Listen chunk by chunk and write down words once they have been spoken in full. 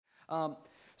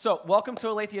So welcome to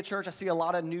Aletheia Church. I see a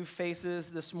lot of new faces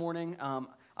this morning.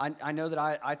 I know that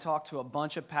I talked to a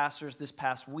bunch of pastors this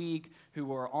past week who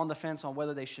were on the fence on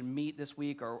whether they should meet this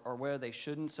week or whether they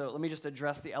shouldn't. So let me just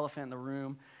address the elephant in the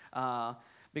room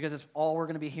because it's all we're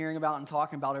going to be hearing about and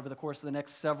talking about over the course of the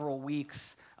next several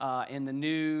weeks in the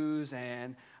news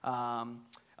and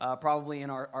probably in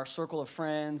our circle of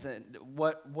friends. And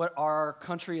what our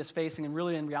country is facing, and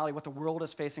really in reality what the world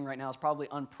is facing right now, is probably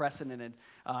unprecedented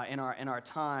in our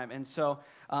time. And so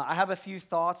I have a few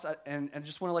thoughts, and I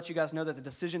just want to let you guys know that the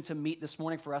decision to meet this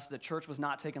morning for us as a church was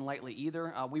not taken lightly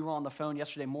either. We were on the phone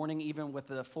yesterday morning even with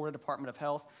the Florida Department of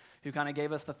Health, who kind of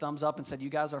gave us the thumbs up and said, you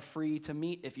guys are free to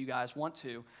meet if you guys want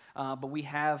to. But we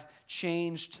have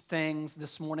changed things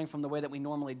this morning from the way that we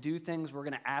normally do things. We're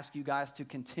going to ask you guys to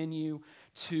continue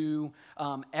to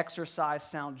exercise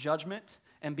sound judgment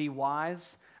and be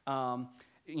wise.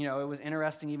 It was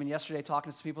interesting even yesterday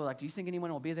talking to some people like, do you think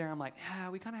anyone will be there? I'm like,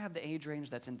 we kind of have the age range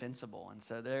that's invincible. And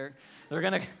so they're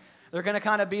going to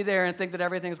kind of be there and think that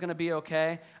everything's going to be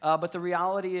okay. But the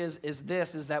reality is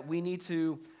that we need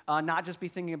to not just be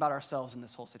thinking about ourselves in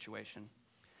this whole situation.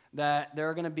 That there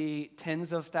are going to be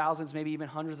tens of thousands, maybe even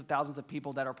hundreds of thousands of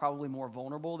people that are probably more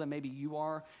vulnerable than maybe you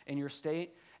are in your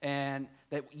state, and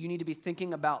that you need to be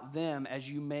thinking about them as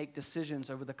you make decisions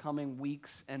over the coming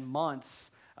weeks and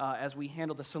months as we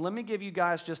handle this. So let me give you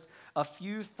guys just a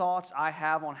few thoughts I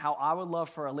have on how I would love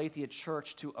for Aletheia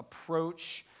Church to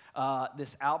approach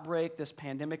this outbreak, this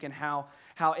pandemic, and how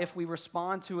if we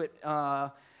respond to it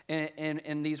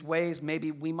in these ways,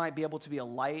 maybe we might be able to be a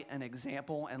light, an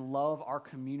example, and love our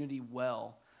community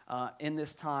well in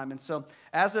this time. And so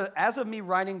as of me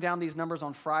writing down these numbers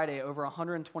on Friday, over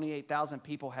 128,000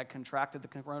 people had contracted the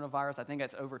coronavirus. I think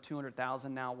that's over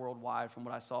 200,000 now worldwide from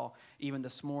what I saw even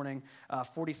this morning.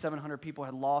 4,700 people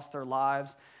had lost their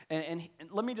lives. And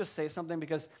let me just say something,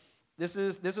 because this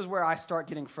is where I start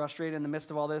getting frustrated in the midst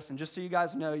of all this. And just so you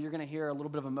guys know, you're going to hear a little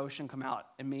bit of emotion come out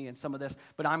in me in some of this.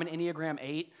 But I'm an Enneagram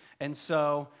 8, and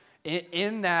so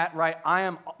in that, right, I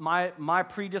am my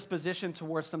predisposition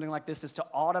towards something like this is to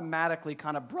automatically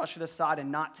kind of brush it aside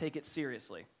and not take it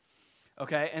seriously.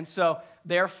 Okay, and so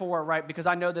therefore, right, because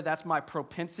I know that that's my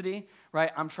propensity, right,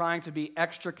 I'm trying to be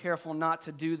extra careful not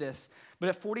to do this. But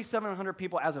if 4,700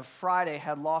 people as of Friday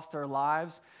had lost their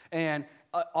lives, and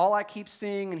all I keep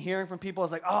seeing and hearing from people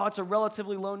is like, oh, it's a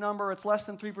relatively low number, it's less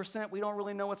than 3%, we don't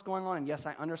really know what's going on. And yes,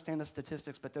 I understand the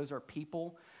statistics, but those are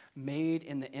people made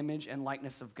in the image and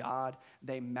likeness of God.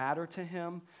 They matter to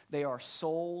Him. They are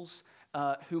souls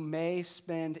who may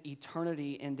spend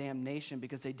eternity in damnation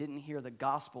because they didn't hear the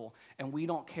gospel, and we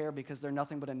don't care because they're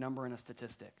nothing but a number and a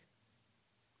statistic.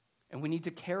 And we need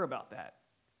to care about that.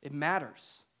 It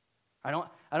matters. I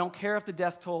don't care if the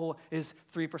death toll is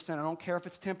 3%. I don't care if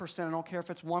it's 10%. I don't care if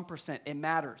it's 1%. It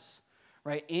matters,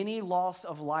 right? Any loss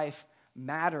of life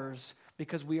matters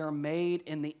because we are made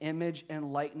in the image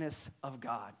and likeness of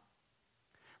God.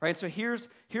 Right, so here's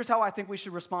how I think we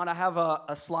should respond. I have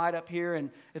a slide up here, and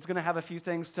it's going to have a few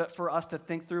things for us to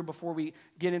think through before we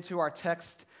get into our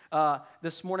text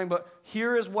this morning. But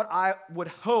here is what I would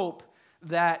hope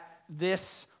that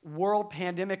this world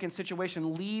pandemic and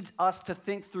situation leads us to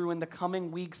think through in the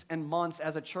coming weeks and months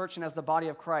as a church and as the body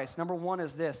of Christ. Number one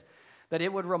is this, that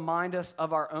it would remind us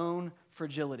of our own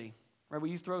fragility. Right, will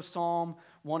you throw Psalm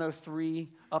 103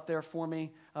 up there for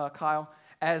me, Kyle?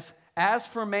 As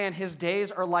for man, his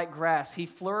days are like grass. He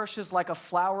flourishes like a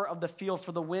flower of the field,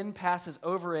 for the wind passes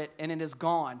over it, and it is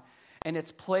gone, and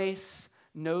its place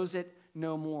knows it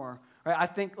no more. Right? I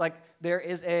think like there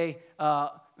is a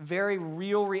very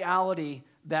real reality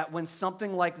that when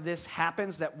something like this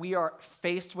happens, that we are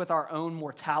faced with our own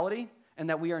mortality, and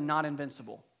that we are not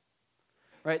invincible.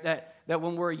 Right? That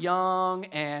when we're young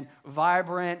and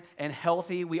vibrant and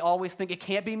healthy, we always think it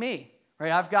can't be me.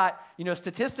 Right, I've got,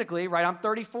 statistically, right, I'm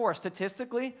 34.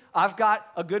 Statistically, I've got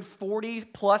a good 40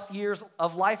 plus years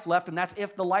of life left, and that's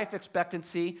if the life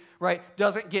expectancy, right,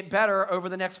 doesn't get better over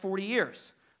the next 40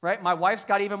 years, right? My wife's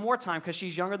got even more time because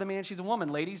she's younger than me and she's a woman.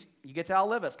 Ladies, you get to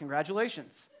outlive us.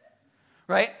 Congratulations,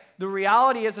 right? The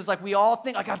reality is like we all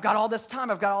think, like, I've got all this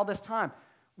time.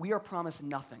 We are promised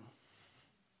nothing,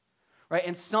 right?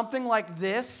 And something like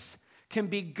this can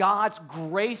be God's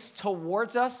grace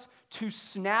towards us to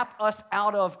snap us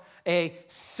out of a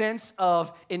sense of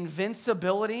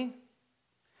invincibility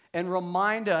and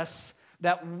remind us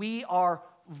that we are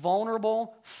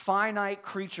vulnerable, finite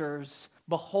creatures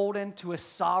beholden to a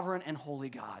sovereign and holy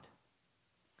God.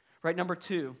 Right, number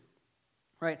two,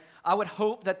 right, I would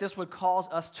hope that this would cause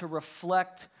us to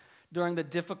reflect during the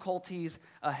difficulties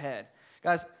ahead.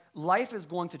 Guys, life is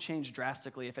going to change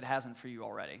drastically if it hasn't for you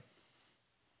already,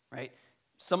 right?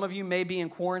 Some of you may be in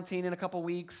quarantine in a couple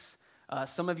weeks.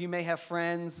 Some of you may have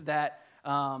friends that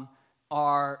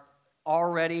are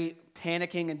already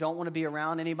panicking and don't want to be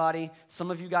around anybody.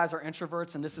 Some of you guys are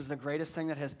introverts, and this is the greatest thing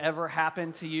that has ever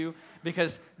happened to you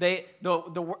because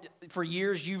for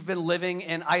years you've been living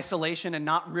in isolation and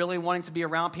not really wanting to be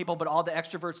around people, but all the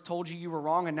extroverts told you were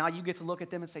wrong, and now you get to look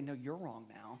at them and say, no, you're wrong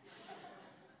now.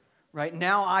 Right?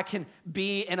 Now I can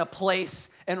be in a place,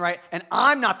 and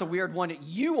I'm not the weird one,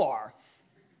 you are.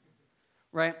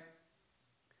 Right?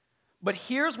 But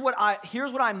here's what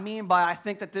I mean by I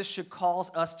think that this should cause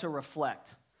us to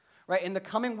reflect. Right? In the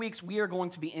coming weeks, we are going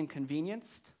to be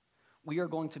inconvenienced. We are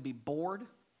going to be bored.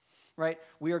 Right?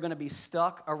 We are going to be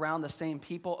stuck around the same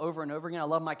people over and over again. I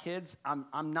love my kids.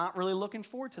 I'm not really looking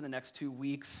forward to the next 2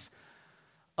 weeks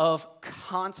of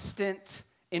constant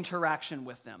interaction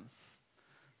with them.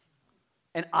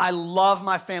 And I love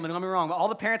my family. Don't get me wrong. But all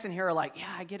the parents in here are like,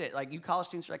 yeah, I get it. Like, you college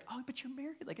students are like, oh, but you're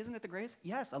married. Like, isn't it the greatest?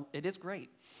 Yes, it is great.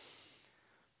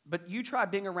 But you try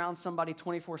being around somebody 24/7,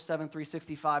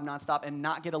 365, nonstop, and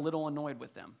not get a little annoyed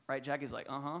with them, right? Jackie's like,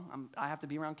 I have to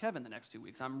be around Kevin the next 2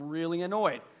 weeks. I'm really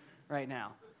annoyed right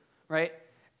now, right?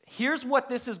 Here's what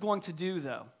this is going to do,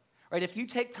 though, right? If you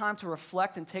take time to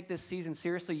reflect and take this season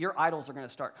seriously, your idols are going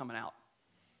to start coming out,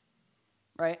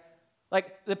 right?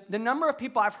 Like, the number of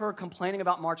people I've heard complaining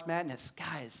about March Madness,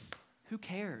 guys, who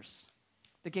cares?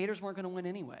 The Gators weren't going to win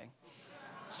anyway.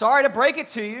 Sorry to break it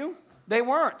to you, they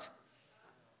weren't.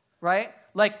 Right?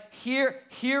 Like, here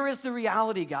is the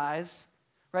reality, guys.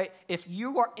 Right? If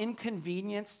you are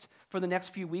inconvenienced for the next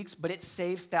few weeks, but it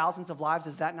saves thousands of lives,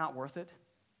 is that not worth it?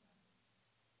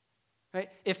 Right?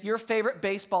 If your favorite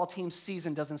baseball team's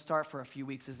season doesn't start for a few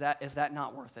weeks, is that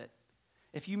not worth it?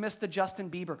 If you miss the Justin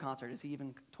Bieber concert, is he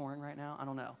even touring right now? I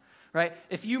don't know. Right?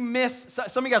 If you miss,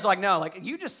 some of you guys are like, no, like,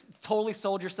 you just totally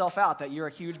sold yourself out that you're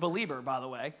a huge believer, by the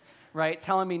way. Right?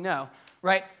 Telling me no.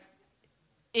 Right?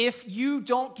 If you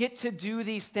don't get to do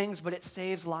these things, but it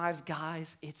saves lives,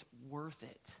 guys, it's worth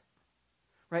it,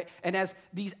 right? And as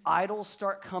these idols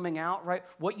start coming out, right,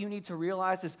 what you need to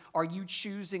realize is, are you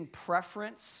choosing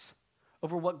preference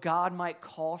over what God might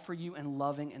call for you in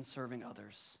loving and serving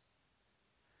others?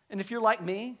 And if you're like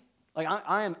me, like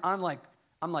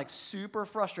I'm like super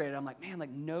frustrated. I'm like, man, like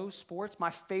no sports. My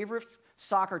favorite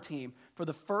soccer team for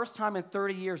the first time in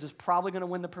 30 years is probably going to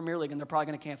win the Premier League, and they're probably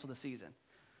going to cancel the season.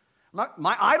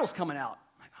 My idol's coming out.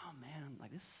 I'm like, oh man,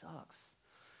 like this sucks.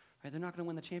 Right? They're not going to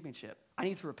win the championship. I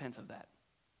need to repent of that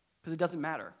because it doesn't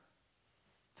matter.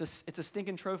 It's a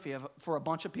stinking trophy for a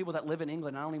bunch of people that live in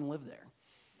England. I don't even live there.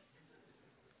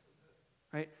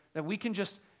 Right? That we can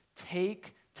just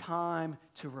take time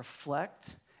to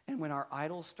reflect, and when our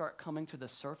idols start coming to the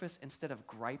surface, instead of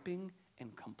griping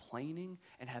and complaining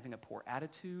and having a poor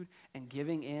attitude and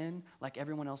giving in like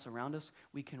everyone else around us,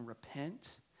 we can repent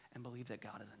and believe that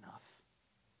God is enough.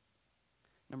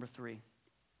 Number 3,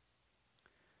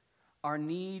 our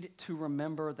need to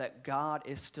remember that God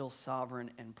is still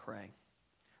sovereign and pray.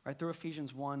 Right through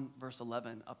Ephesians 1, verse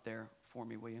 11, up there for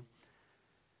me, will you?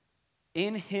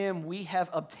 In him we have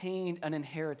obtained an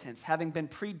inheritance, having been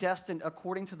predestined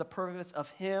according to the purpose of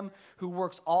him who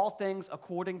works all things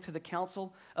according to the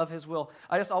counsel of his will.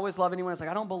 I just always love anyone that's like,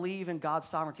 I don't believe in God's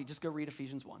sovereignty. Just go read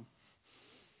Ephesians 1.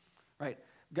 Right?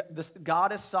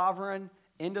 God is sovereign.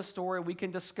 End of story. We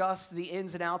can discuss the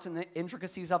ins and outs and the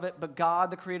intricacies of it, but God,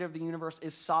 the creator of the universe,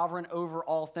 is sovereign over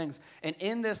all things. And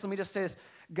in this, let me just say this,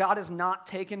 God is not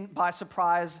taken by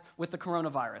surprise with the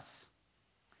coronavirus.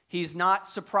 He's not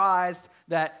surprised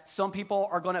that some people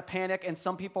are going to panic and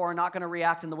some people are not going to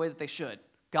react in the way that they should.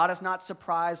 God is not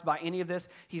surprised by any of this.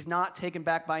 He's not taken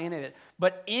back by any of it.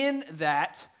 But in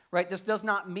that, right, this does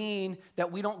not mean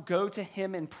that we don't go to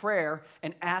him in prayer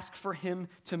and ask for him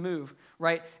to move,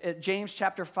 right? James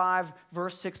chapter 5,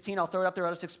 verse 16, I'll throw it up there.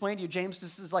 I'll just explain to you. James,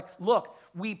 this is like, look,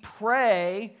 we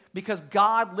pray because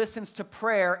God listens to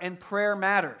prayer and prayer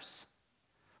matters.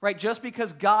 Right? Just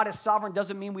because God is sovereign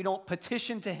doesn't mean we don't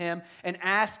petition to him and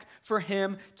ask for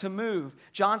him to move.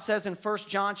 John says in 1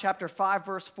 John chapter 5,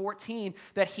 verse 14,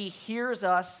 that he hears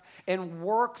us and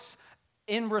works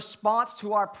in response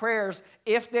to our prayers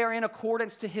if they're in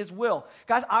accordance to his will.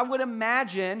 Guys, I would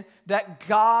imagine that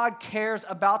God cares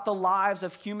about the lives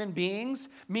of human beings,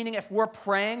 meaning if we're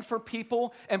praying for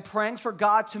people and praying for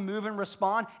God to move and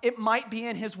respond, it might be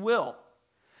in his will.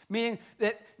 Meaning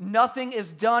that nothing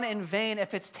is done in vain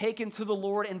if it's taken to the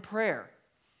Lord in prayer.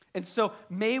 And so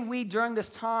may we, during this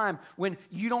time when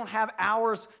you don't have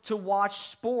hours to watch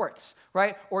sports,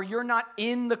 right? Or you're not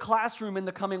in the classroom in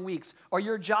the coming weeks, or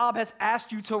your job has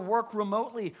asked you to work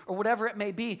remotely, or whatever it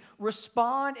may be,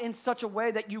 respond in such a way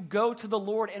that you go to the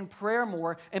Lord in prayer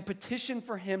more and petition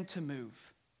for him to move.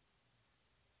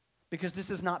 because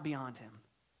this is not beyond him.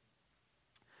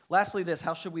 Lastly, this,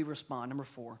 how should we respond? Number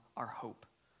 4, our hope.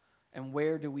 And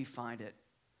where do we find it?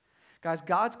 Guys,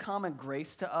 God's common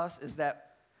grace to us is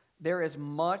that there is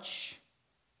much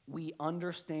we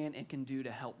understand and can do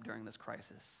to help during this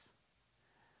crisis,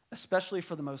 especially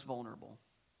for the most vulnerable.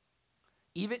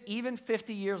 Even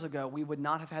 50 years ago, we would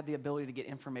not have had the ability to get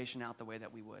information out the way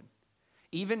that we would.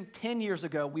 Even 10 years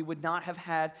ago, we would not have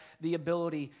had the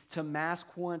ability to mass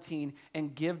quarantine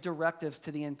and give directives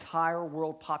to the entire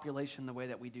world population the way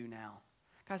that we do now.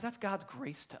 Guys, that's God's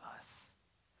grace to us.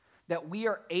 That we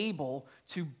are able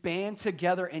to band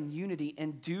together in unity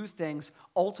and do things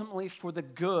ultimately for the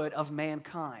good of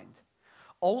mankind.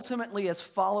 Ultimately, as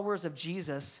followers of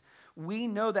Jesus, we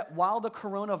know that while the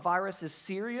coronavirus is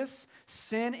serious,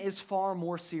 sin is far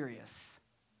more serious.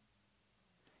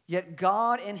 Yet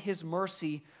God in his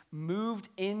mercy moved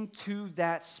into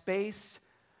that space,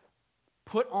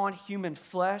 put on human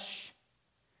flesh,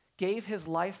 gave his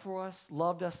life for us,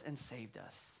 loved us, and saved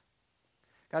us.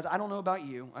 Guys, I don't know about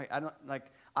you.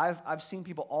 I've seen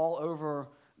people all over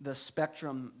the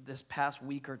spectrum this past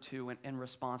week or two in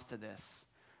response to this,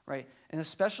 right? And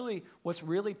especially what's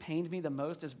really pained me the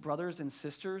most is brothers and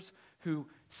sisters who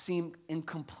seem in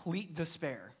complete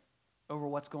despair over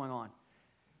what's going on.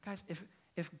 Guys,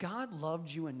 if God loved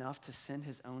you enough to send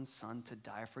his own son to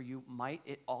die for you, might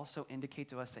it also indicate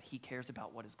to us that he cares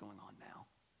about what is going on now?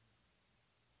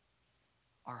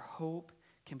 Our hope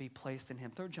can be placed in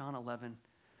him. Throw John 11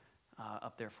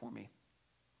 up there for me.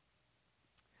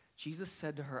 Jesus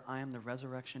said to her, I am the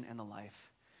resurrection and the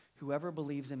life. Whoever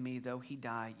believes in me, though he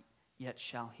die, yet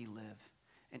shall he live.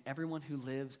 And everyone who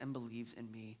lives and believes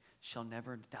in me shall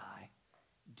never die.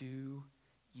 Do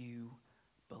you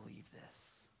believe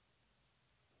this?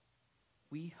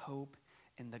 We hope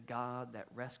in the God that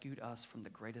rescued us from the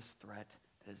greatest threat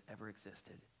that has ever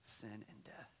existed, sin and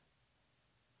death.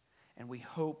 And we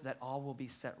hope that all will be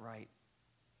set right,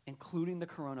 including the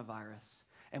coronavirus.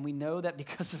 And we know that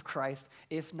because of Christ,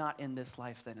 if not in this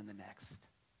life, then in the next.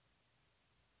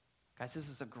 Guys, this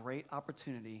is a great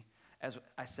opportunity, as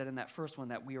I said in that first one,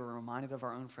 that we are reminded of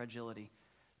our own fragility,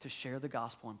 to share the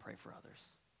gospel and pray for others.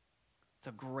 It's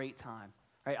a great time.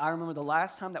 Right? I remember the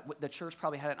last time that the church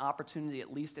probably had an opportunity,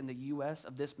 at least in the U.S.,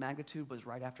 of this magnitude was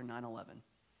right after 9/11.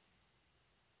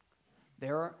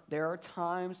 There are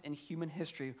times in human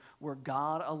history where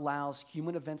God allows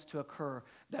human events to occur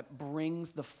that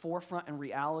brings the forefront and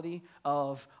reality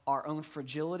of our own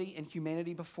fragility and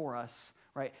humanity before us,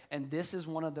 right? And this is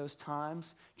one of those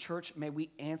times. Church, may we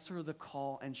answer the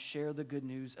call and share the good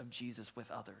news of Jesus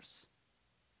with others.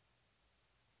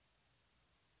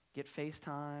 Get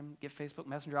FaceTime, get Facebook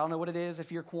Messenger. I don't know what it is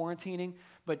if you're quarantining,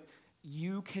 but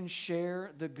you can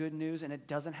share the good news, and it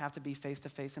doesn't have to be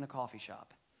face-to-face in a coffee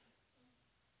shop.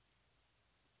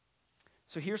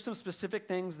 So here's some specific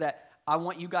things that I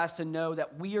want you guys to know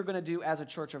that we are going to do as a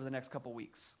church over the next couple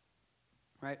weeks,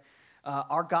 right?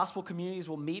 Our gospel communities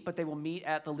will meet, but they will meet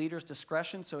at the leader's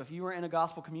discretion. So if you are in a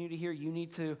gospel community here, you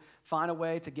need to find a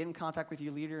way to get in contact with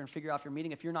your leader and figure out if you're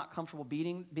meeting. If you're not comfortable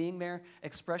being there,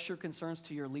 express your concerns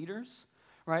to your leaders,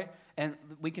 right? And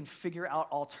we can figure out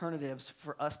alternatives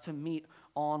for us to meet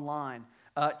online.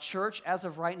 Church, as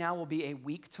of right now, will be a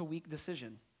week-to-week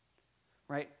decision,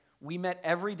 right? We met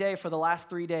every day for the last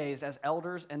 3 days as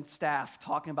elders and staff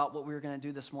talking about what we were going to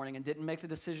do this morning, and didn't make the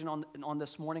decision on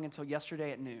this morning until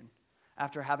yesterday at noon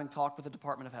after having talked with the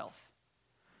Department of Health,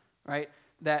 right?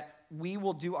 That we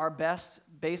will do our best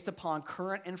based upon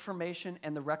current information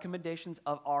and the recommendations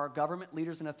of our government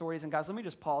leaders and authorities. And guys, let me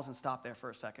just pause and stop there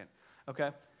for a second, okay?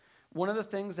 One of the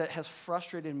things that has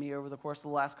frustrated me over the course of the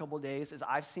last couple of days is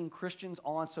I've seen Christians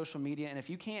on social media, and if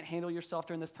you can't handle yourself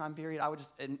during this time period, I would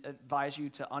just advise you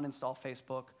to uninstall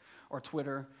Facebook or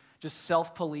Twitter, just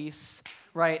self-police,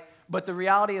 right? But the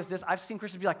reality is this: I've seen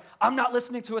Christians be like, I'm not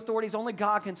listening to authorities, only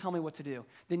God can tell me what to do.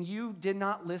 Then you did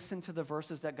not listen to the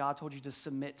verses that God told you to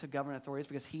submit to government authorities,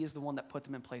 because he is the one that put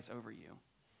them in place over you.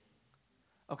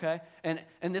 Okay? And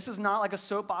this is not like a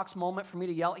soapbox moment for me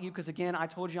to yell at you, because again, I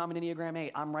told you I'm an Enneagram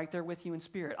 8. I'm right there with you in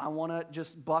spirit. I want to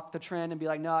just buck the trend and be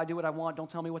like, no, I do what I want. Don't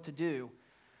tell me what to do.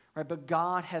 Right? But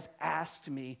God has asked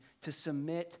me to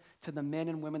submit to the men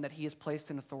and women that he has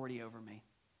placed in authority over me.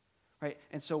 Right?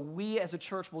 And so we as a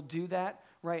church will do that,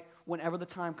 right, whenever the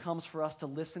time comes for us to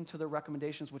listen to the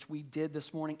recommendations, which we did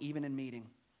this morning, even in meeting.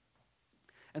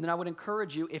 And then I would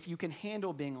encourage you, if you can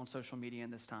handle being on social media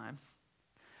in this time,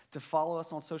 to follow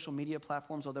us on social media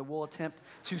platforms, although we'll attempt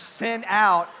to send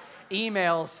out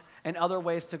emails and other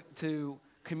ways to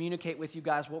communicate with you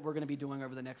guys what we're going to be doing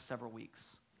over the next several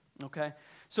weeks, okay?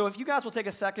 So if you guys will take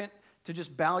a second to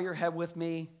just bow your head with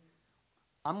me,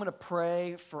 I'm going to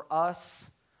pray for us.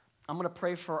 I'm going to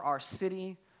pray for our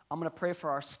city. I'm going to pray for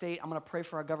our state. I'm going to pray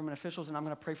for our government officials, and I'm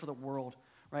going to pray for the world,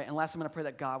 right? And last, I'm going to pray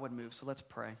that God would move. So let's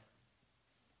pray.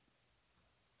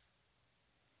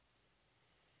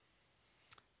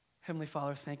 Heavenly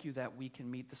Father, thank you that we can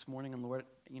meet this morning. And Lord,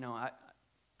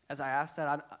 as I asked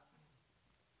that,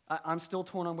 I'm still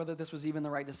torn on whether this was even the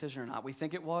right decision or not. We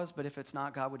think it was, but if it's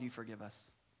not, God, would you forgive us?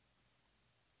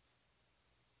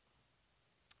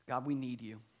 God, we need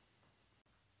you.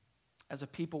 As a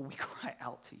people, we cry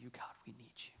out to you. God, we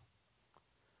need you.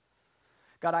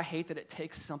 God, I hate that it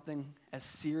takes something as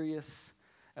serious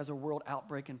as a world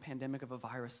outbreak and pandemic of a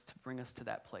virus to bring us to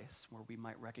that place where we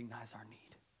might recognize our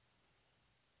need.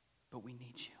 But we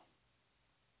need you.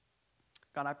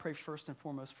 God, I pray first and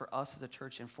foremost for us as a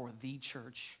church and for the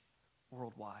church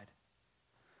worldwide.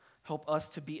 Help us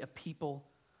to be a people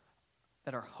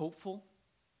that are hopeful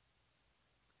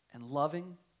and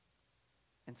loving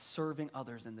and serving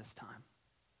others in this time.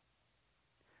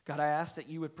 God, I ask that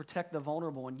you would protect the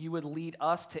vulnerable and you would lead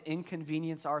us to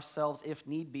inconvenience ourselves if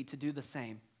need be to do the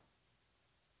same.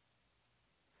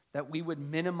 That we would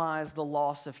minimize the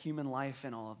loss of human life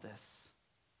in all of this.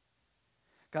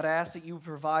 God, I ask that you would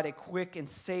provide a quick and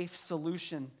safe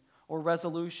solution or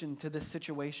resolution to this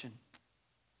situation.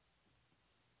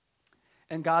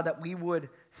 And God, that we would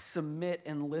submit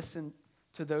and listen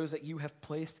to those that you have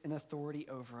placed in authority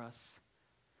over us.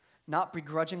 Not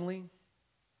begrudgingly,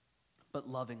 but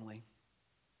lovingly,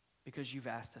 because you've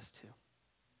asked us to.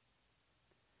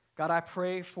 God, I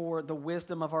pray for the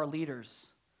wisdom of our leaders,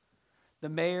 the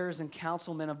mayors and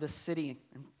councilmen of this city,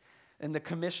 and the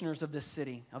commissioners of this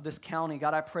city, of this county.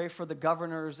 God, I pray for the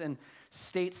governors and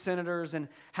state senators and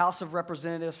House of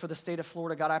Representatives for the state of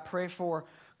Florida. God, I pray for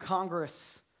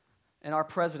Congress and our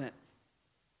president.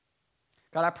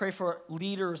 God, I pray for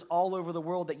leaders all over the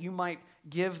world that you might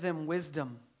give them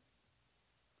wisdom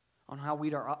on how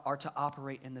we are to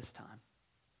operate in this time.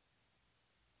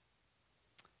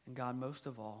 And God, most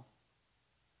of all,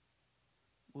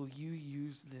 will you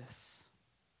use this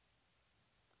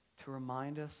to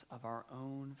remind us of our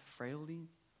own frailty,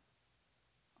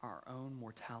 our own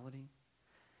mortality,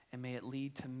 and may it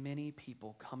lead to many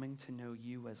people coming to know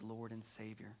you as Lord and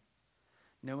Savior,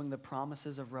 knowing the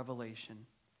promises of Revelation,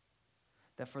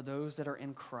 that for those that are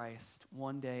in Christ,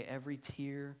 one day every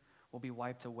tear will be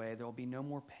wiped away. There will be no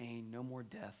more pain, no more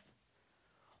death,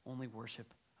 only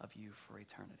worship of you for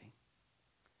eternity.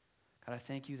 God, I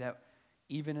thank you that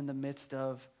even in the midst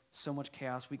of so much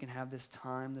chaos, we can have this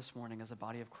time this morning as a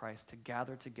body of Christ to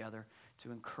gather together,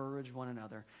 to encourage one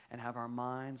another, and have our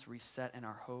minds reset and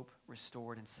our hope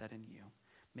restored and set in you.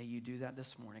 May you do that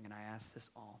this morning, and I ask this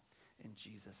all in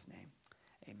Jesus' name.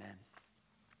 Amen.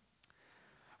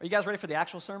 Are you guys ready for the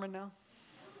actual sermon now?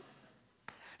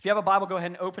 If you have a Bible, go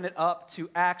ahead and open it up to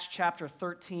Acts chapter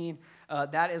 13.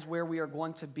 That is where we are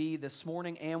going to be this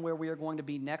morning and where we are going to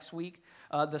be next week.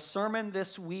 The sermon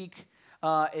this week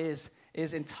is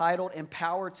entitled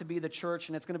Empowered to be the Church,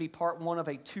 and it's going to be part one of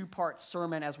a two-part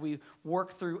sermon as we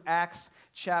work through Acts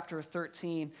chapter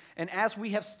 13. And as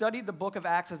we have studied the book of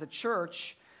Acts as a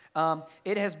church,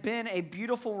 it has been a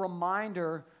beautiful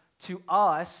reminder to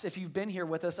us, if you've been here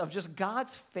with us, of just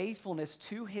God's faithfulness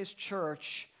to his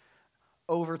church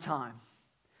over time,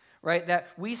 right? That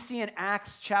we see in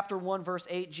Acts chapter 1, verse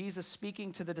 8, Jesus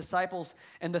speaking to the disciples,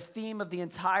 and the theme of the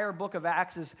entire book of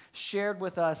Acts is shared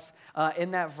with us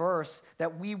in that verse,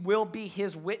 that we will be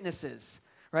his witnesses,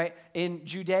 right? In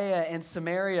Judea and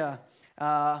Samaria,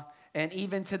 and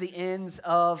even to the ends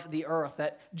of the earth,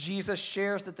 that Jesus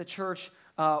shares that the church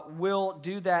will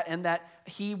do that, and that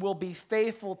he will be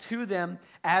faithful to them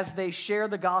as they share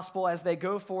the gospel, as they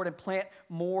go forward and plant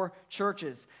more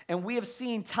churches. And we have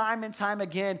seen time and time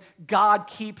again God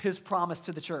keep his promise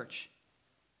to the church.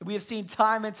 We have seen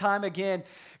time and time again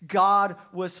God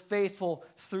was faithful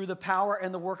through the power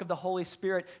and the work of the Holy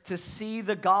Spirit to see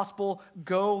the gospel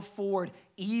go forward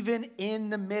even in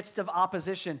the midst of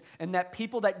opposition, and that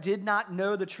people that did not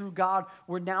know the true God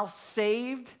were now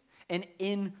saved and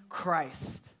in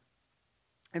Christ.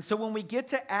 And so when we get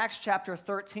to Acts chapter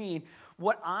 13,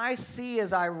 what I see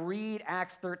as I read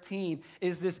Acts 13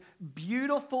 is this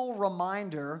beautiful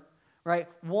reminder, right?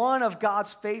 One, of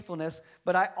God's faithfulness,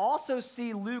 but I also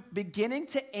see Luke beginning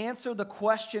to answer the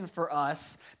question for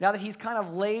us, now that he's kind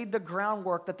of laid the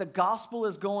groundwork that the gospel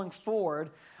is going forward,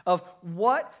 of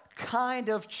what kind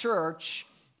of church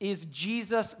is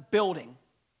Jesus building?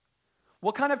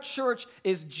 What kind of church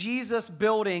is Jesus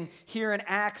building here in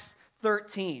Acts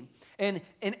 13? And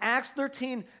in Acts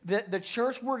 13, the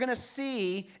church we're going to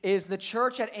see is the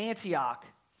church at Antioch.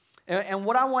 And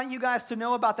what I want you guys to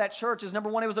know about that church is, number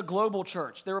one, it was a global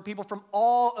church. There were people from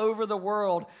all over the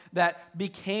world that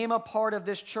became a part of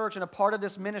this church and a part of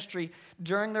this ministry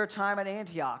during their time at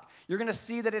Antioch. You're going to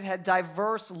see that it had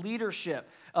diverse leadership,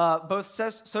 both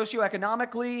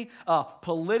socioeconomically,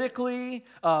 politically,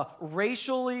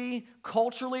 racially,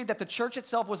 culturally, that the church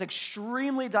itself was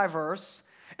extremely diverse,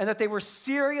 and that they were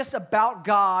serious about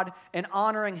God and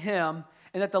honoring Him.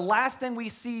 And that the last thing we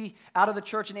see out of the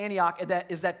church in Antioch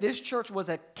is that this church was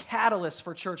a catalyst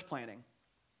for church planting.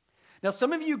 Now,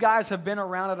 some of you guys have been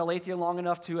around at Aletheia long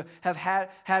enough to have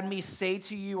had me say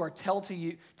to you or tell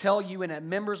you in a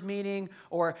members meeting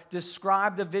or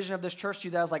describe the vision of this church to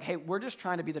you that I was like, hey, we're just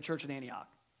trying to be the church in Antioch.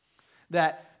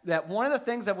 That one of the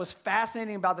things that was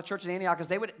fascinating about the church in Antioch is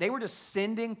they were just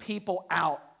sending people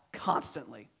out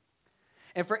constantly.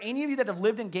 And for any of you that have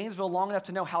lived in Gainesville long enough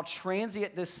to know how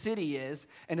transient this city is,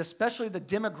 and especially the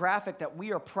demographic that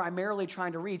we are primarily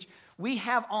trying to reach, we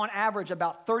have on average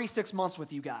about 36 months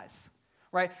with you guys,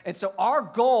 right? And so our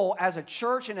goal as a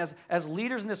church and as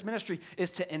leaders in this ministry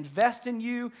is to invest in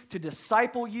you, to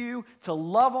disciple you, to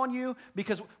love on you,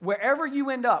 because wherever you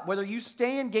end up, whether you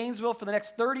stay in Gainesville for the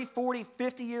next 30, 40,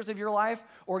 50 years of your life,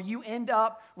 or you end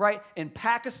up, right, in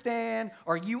Pakistan,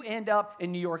 or you end up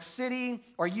in New York City,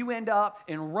 or you end up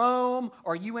in Rome,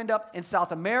 or you end up in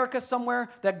South America somewhere,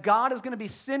 that God is going to be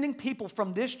sending people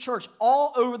from this church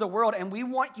all over the world, and we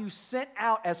want you sent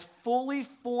out as fully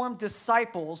formed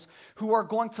disciples who are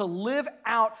going to live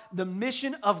out the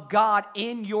mission of God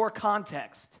in your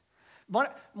context. One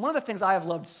of the things I have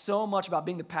loved so much about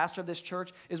being the pastor of this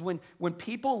church is when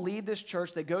people leave this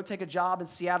church, they go take a job in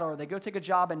Seattle, or they go take a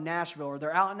job in Nashville, or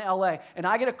they're out in LA, and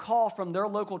I get a call from their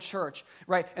local church,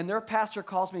 right? And their pastor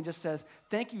calls me and just says,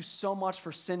 thank you so much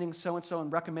for sending so-and-so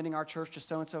and recommending our church to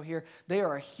so-and-so here. They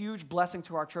are a huge blessing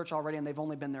to our church already, and they've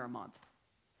only been there a month.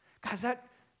 Guys,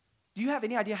 do you have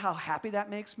any idea how happy that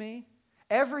makes me?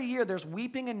 Every year, there's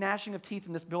weeping and gnashing of teeth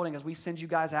in this building as we send you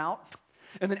guys out.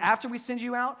 And then after we send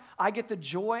you out, I get the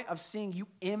joy of seeing you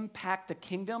impact the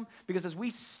kingdom, because as we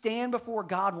stand before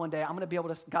God one day, God's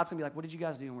going to be like, what did you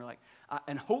guys do? And we're like,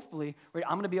 and hopefully, right,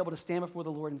 I'm going to be able to stand before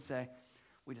the Lord and say,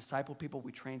 we discipled people,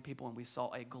 we trained people, and we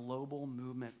saw a global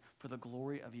movement for the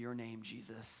glory of your name,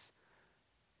 Jesus,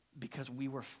 because we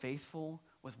were faithful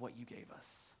with what you gave us.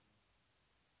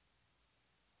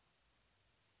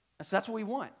 And so that's what we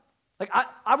want. Like,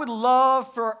 I would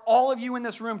love for all of you in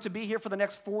this room to be here for the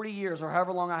next 40 years or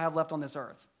however long I have left on this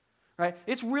earth, right?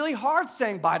 It's really hard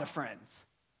saying bye to friends,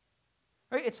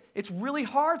 right? It's really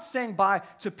hard saying bye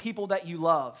to people that you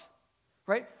love,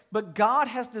 right? But God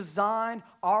has designed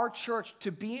our church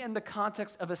to be in the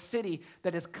context of a city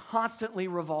that is constantly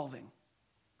revolving.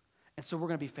 And so we're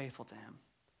going to be faithful to Him.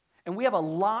 And we have a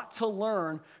lot to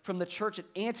learn from the church at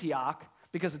Antioch,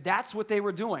 because that's what they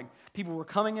were doing. People were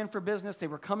coming in for business. They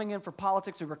were coming in for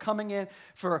politics. They were coming in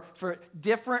for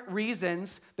different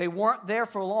reasons. They weren't there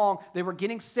for long. They were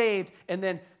getting saved. And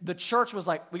then the church was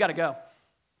like, we got to go.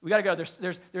 We got to go.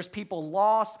 There's people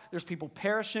lost. There's people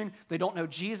perishing. They don't know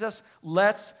Jesus.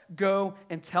 Let's go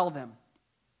and tell them.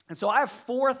 And so I have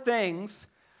 4 things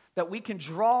that we can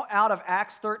draw out of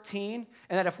Acts 13,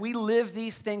 and that if we live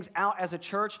these things out as a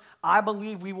church, I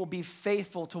believe we will be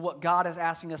faithful to what God is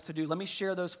asking us to do. Let me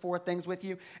share those 4 things with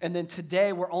you, and then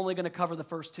today we're only going to cover the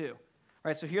first 2. All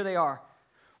right, so here they are.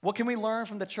 What can we learn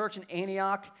from the church in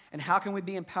Antioch, and how can we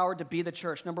be empowered to be the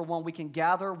church? Number 1, we can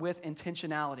gather with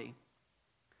intentionality.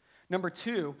 Number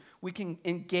 2, we can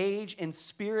engage in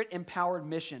spirit-empowered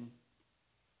mission.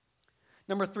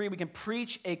 Number 3, we can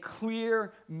preach a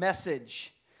clear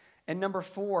message. And number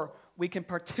 4, we can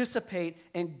participate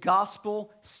in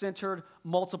gospel-centered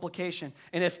multiplication.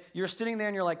 And if you're sitting there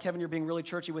and you're like, Kevin, you're being really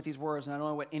churchy with these words, and I don't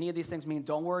know what any of these things mean,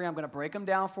 don't worry, I'm going to break them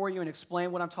down for you and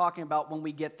explain what I'm talking about when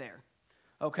we get there.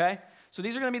 Okay? So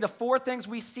these are going to be the 4 things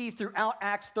we see throughout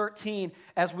Acts 13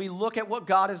 as we look at what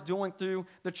God is doing through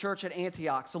the church at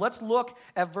Antioch. So let's look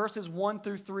at verses 1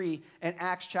 through 3 in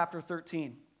Acts chapter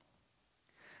 13.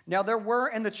 Now there were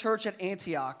in the church at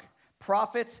Antioch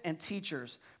prophets and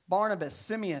teachers: Barnabas,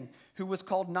 Simeon, who was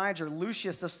called Niger,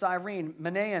 Lucius of Cyrene,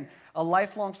 Manaen, a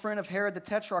lifelong friend of Herod the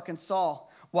Tetrarch, and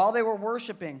Saul. While they were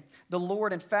worshiping the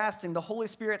Lord and fasting, the Holy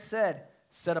Spirit said,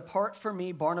 "Set apart for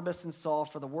me Barnabas and Saul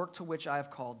for the work to which I have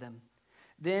called them."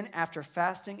 Then, after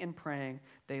fasting and praying,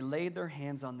 they laid their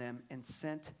hands on them and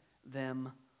sent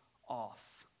them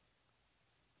off.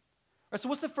 All right, so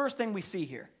what's the first thing we see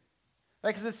here?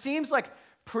 Right, because it seems like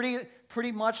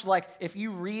pretty much like if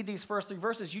you read these first 3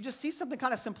 verses, you just see something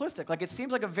kind of simplistic. Like it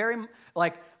seems like a very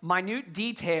minute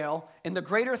detail in the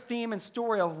greater theme and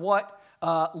story of what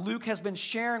Luke has been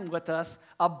sharing with us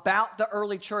about the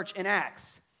early church in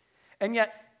Acts. And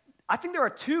yet, I think there are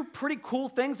two pretty cool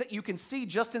things that you can see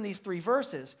just in these 3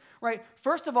 verses, right?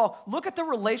 First of all, look at the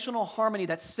relational harmony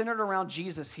that's centered around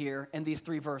Jesus here in these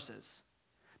 3 verses.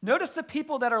 Notice the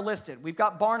people that are listed. We've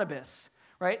got Barnabas,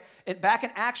 right? Back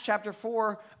in Acts chapter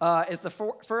 4 is the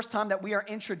first time that we are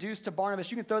introduced to Barnabas.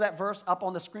 You can throw that verse up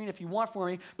on the screen if you want for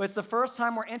me, but it's the first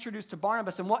time we're introduced to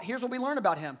Barnabas. And here's what we learn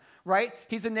about him, right?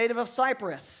 He's a native of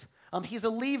Cyprus. He's a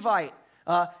Levite.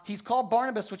 He's called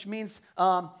Barnabas, which means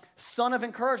son of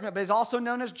encouragement, but he's also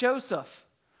known as Joseph,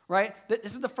 right?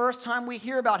 This is the first time we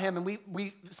hear about him, and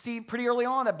we see pretty early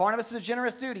on that Barnabas is a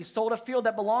generous dude. He sold a field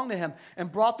that belonged to him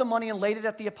and brought the money and laid it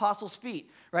at the apostles'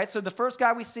 feet, right? So the first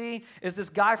guy we see is this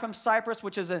guy from Cyprus,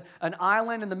 which is an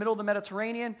island in the middle of the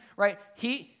Mediterranean, right?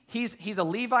 He's a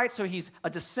Levite, so he's a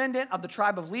descendant of the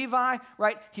tribe of Levi,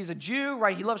 right? He's a Jew,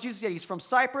 right? He loves Jesus, yet he's from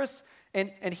Cyprus,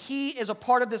 and he is a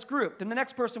part of this group. Then the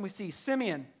next person we see,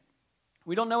 Simeon.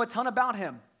 We don't know a ton about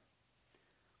him,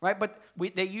 right? But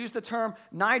they use the term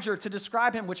Niger to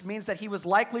describe him, which means that he was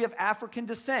likely of African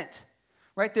descent,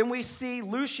 right? Then we see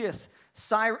Lucius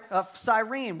of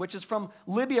Cyrene, which is from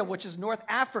Libya, which is North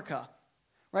Africa,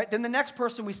 right? Then the next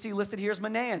person we see listed here is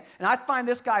Manaen. And I find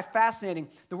this guy fascinating.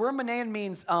 The word Manaen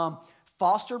means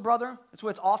foster brother. That's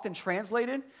what it's often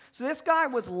translated. So this guy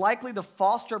was likely the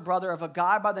foster brother of a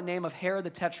guy by the name of Herod the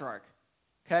Tetrarch.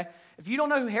 Okay? If you don't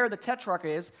know who Herod the Tetrarch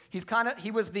is,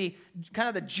 he was the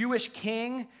Jewish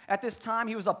king at this time.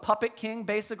 He was a puppet king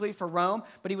basically for Rome,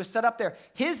 but he was set up there.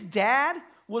 His dad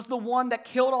was the one that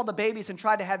killed all the babies and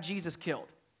tried to have Jesus killed.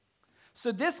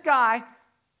 So this guy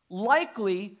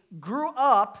likely grew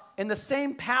up in the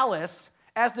same palace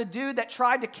as the dude that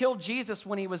tried to kill Jesus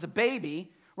when he was a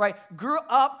baby, right? Grew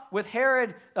up with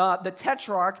Herod the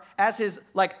Tetrarch as his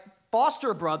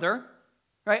foster brother,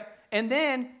 right? And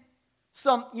then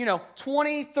some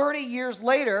 20, 30 years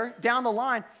later down the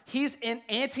line, he's in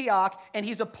Antioch and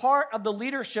he's a part of the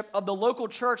leadership of the local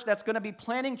church that's going to be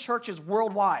planting churches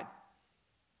worldwide.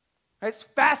 Right? It's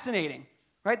fascinating,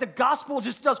 right? The gospel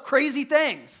just does crazy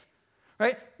things,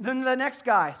 right? Then the next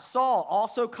guy, Saul,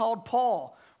 also called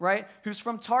Paul, right? Who's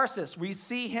from Tarsus. We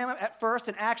see him at first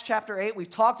in Acts chapter 8. We've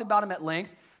talked about him at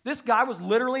length. This guy was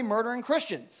literally murdering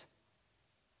Christians.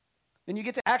 Then you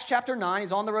get to Acts chapter 9.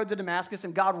 He's on the road to Damascus,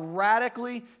 and God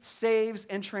radically saves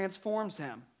and transforms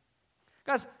him.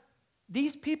 Guys,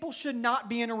 these people should not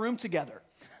be in a room together.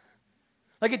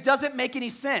 It doesn't make any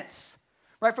sense.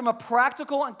 Right? From a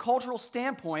practical and cultural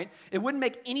standpoint, it wouldn't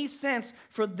make any sense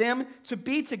for them to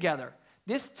be together.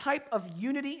 This type of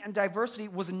unity and diversity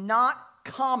was not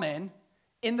common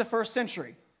in the first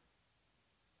century.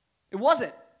 It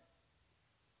wasn't.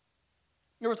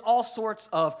 There was all sorts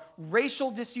of racial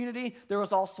disunity. There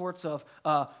was all sorts of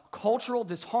cultural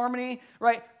disharmony,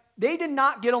 right? They did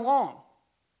not get along.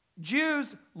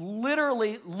 Jews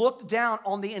literally looked down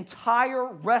on the entire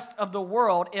rest of the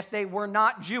world if they were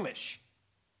not Jewish.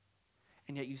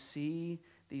 And yet you see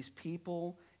these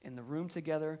people in the room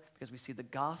together because we see the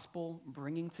gospel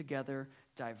bringing together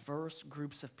diverse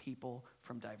groups of people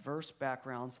from diverse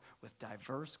backgrounds with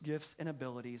diverse gifts and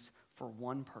abilities for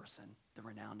one person, the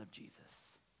renown of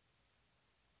Jesus.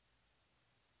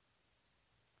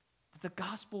 The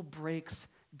gospel breaks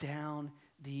down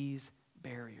these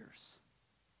barriers.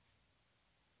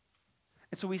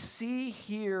 And so we see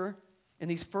here in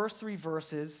these first 3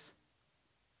 verses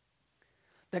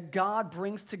that God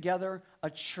brings together a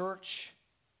church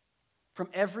from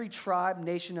every tribe,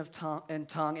 nation and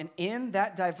tongue. And in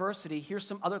that diversity, here's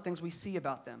some other things we see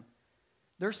about them.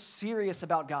 They're serious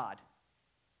about God.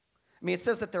 I mean, it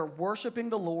says that they're worshiping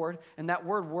the Lord, and that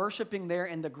word worshiping there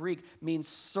in the Greek means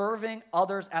serving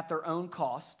others at their own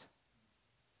cost.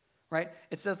 Right?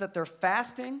 It says that they're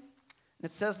fasting, and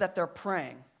it says that they're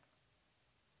praying.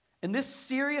 And this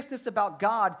seriousness about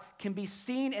God can be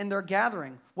seen in their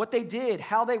gathering, what they did,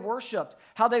 how they worshiped,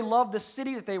 how they loved the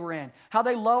city that they were in, how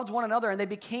they loved one another, and they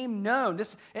became known.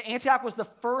 Antioch was the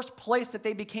first place that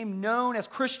they became known as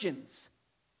Christians.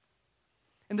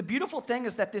 And the beautiful thing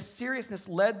is that this seriousness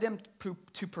led them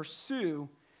to pursue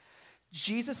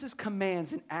Jesus'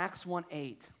 commands in Acts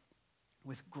 1:8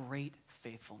 with great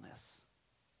faithfulness.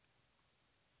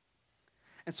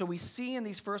 And so we see in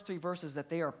these first 3 verses that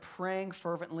they are praying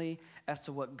fervently as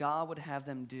to what God would have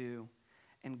them do,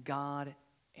 and God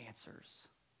answers.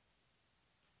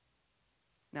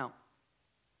 Now,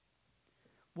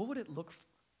 what would it look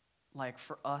like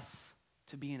for us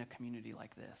to be in a community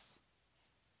like this?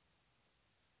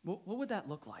 What would that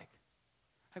look like?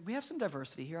 We have some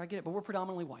diversity here, I get it, but we're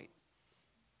predominantly white.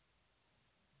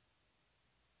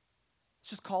 Let's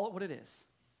just call it what it is.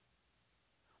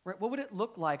 Right? What would it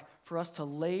look like for us to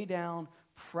lay down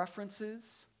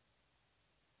preferences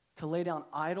to lay down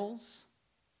idols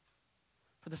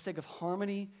for the sake of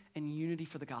harmony and unity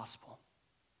for the gospel?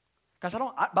 Guys,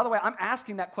 by the way, I'm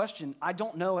asking that question. I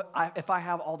don't know if I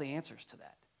have all the answers to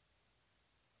that.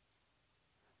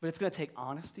 But it's going to take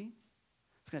honesty.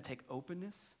 It's going to take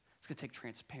openness. It's going to take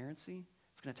transparency.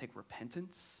 It's going to take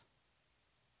repentance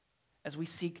as we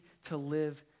seek to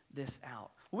live this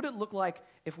out. What would it look like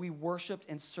if we worshiped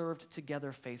and served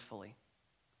together faithfully?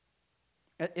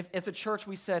 If as a church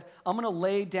we said, I'm going to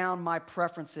lay down my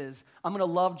preferences, I'm going to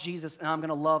love Jesus, and I'm going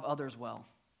to love others well.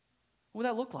 What would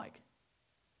that look like?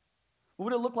 What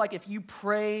would it look like if you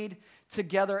prayed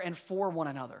together and for one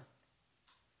another?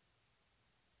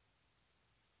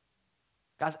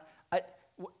 Guys,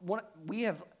 we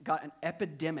have got an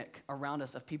epidemic around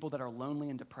us of people that are lonely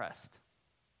and depressed.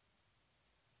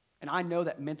 And I know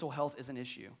that mental health is an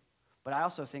issue, but I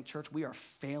also think, church, we are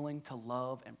failing to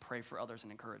love and pray for others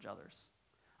and encourage others.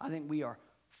 I think we are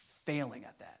failing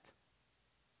at that.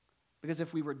 Because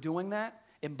if we were doing that,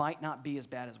 it might not be as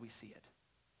bad as we see it.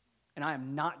 And I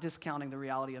am not discounting the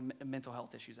reality of mental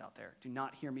health issues out there. Do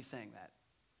not hear me saying that.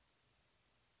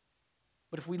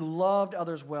 But if we loved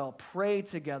others well, prayed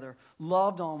together,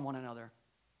 loved on one another,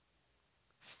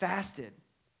 fasted,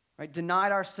 right,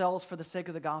 denied ourselves for the sake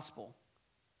of the gospel.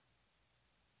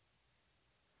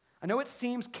 I know it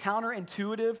seems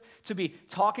counterintuitive to be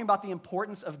talking about the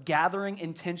importance of gathering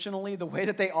intentionally the way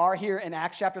that they are here in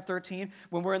Acts chapter 13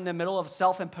 when we're in the middle of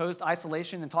self-imposed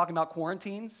isolation and talking about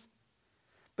quarantines.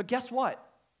 But guess what?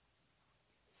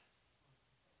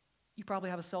 You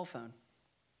probably have a cell phone.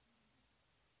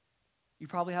 You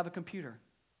probably have a computer.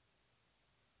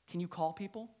 Can you call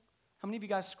people? How many of you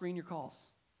guys screen your calls?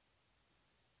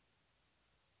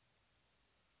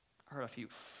 I heard a few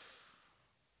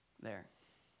there.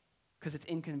 Because it's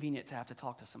inconvenient to have to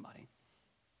talk to somebody.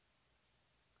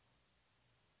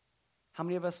 How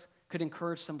many of us could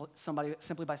encourage somebody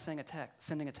simply by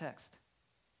sending a text?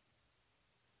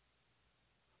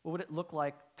 What would it look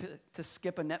like to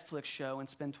skip a Netflix show and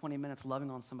spend 20 minutes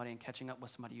loving on somebody and catching up with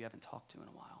somebody you haven't talked to in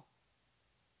a while?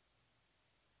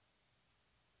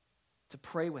 To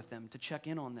pray with them, to check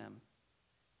in on them.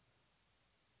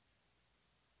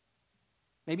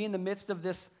 Maybe in the midst of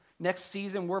this next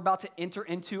season we're about to enter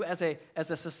into as a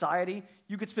society,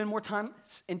 you could spend more time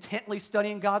intently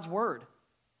studying God's word.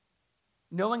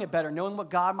 Knowing it better, knowing what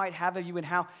God might have of you and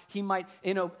how he might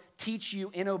teach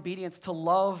you in obedience to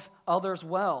love others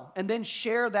well. And then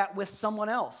share that with someone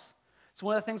else. It's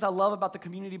one of the things I love about the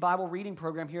Community Bible Reading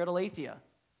Program here at Aletheia.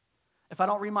 If I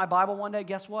don't read my Bible one day,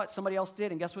 guess what? Somebody else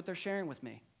did, and guess what they're sharing with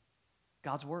me?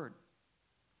 God's word.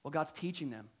 What God's teaching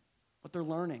them. What they're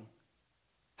learning.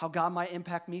 How God might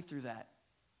impact me through that.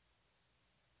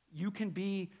 You can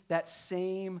be that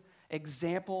same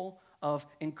example of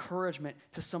encouragement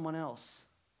to someone else.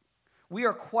 We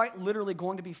are quite literally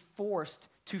going to be forced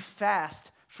to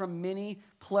fast from many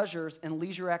pleasures and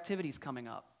leisure activities coming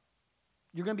up.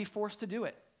 You're going to be forced to do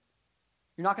it.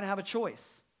 You're not going to have a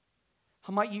choice.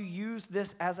 How might you use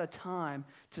this as a time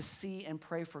to see and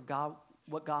pray for God,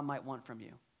 what God might want from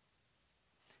you?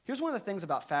 Here's one of the things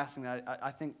about fasting that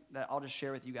I think that I'll just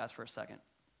share with you guys for a second.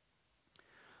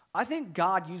 I think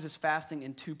God uses fasting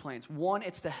in two planes. One,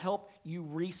 it's to help you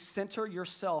recenter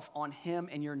yourself on him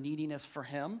and your neediness for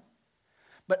him.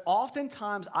 But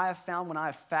oftentimes I have found when I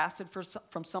have fasted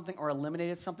from something or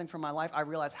eliminated something from my life, I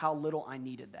realize how little I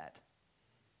needed that.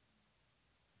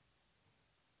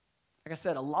 Like I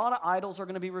said, a lot of idols are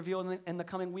going to be revealed in the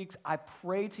coming weeks. I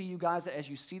pray to you guys that as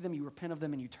you see them, you repent of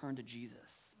them and you turn to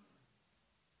Jesus.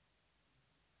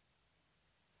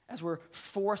 As we're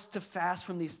forced to fast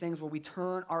from these things where we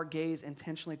turn our gaze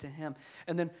intentionally to him.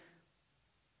 And then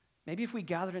maybe if we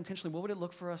gathered intentionally, what would it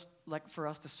look for us like for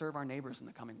us to serve our neighbors in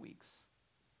the coming weeks?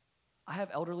 I have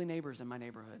elderly neighbors in my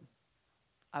neighborhood.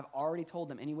 I've already told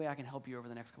them, any way I can help you over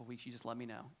the next couple weeks, you just let me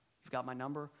know. You've got my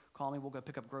number, call me, we'll go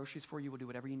pick up groceries for you, we'll do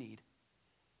whatever you need.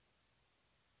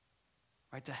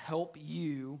 Right, to help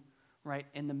you, right,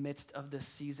 in the midst of this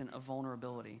season of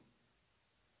vulnerability.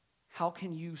 How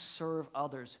can you serve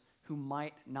others who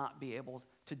might not be able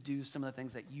to do some of the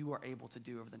things that you are able to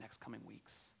do over the next coming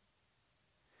weeks?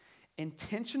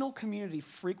 Intentional community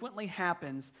frequently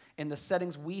happens in the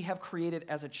settings we have created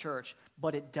as a church,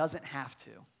 but it doesn't have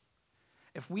to.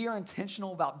 If we are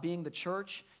intentional about being the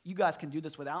church, you guys can do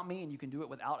this without me, and you can do it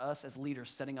without us as leaders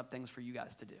setting up things for you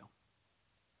guys to do.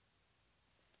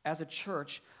 As a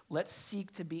church, let's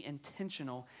seek to be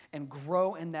intentional and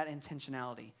grow in that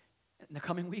intentionality. In the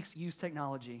coming weeks, use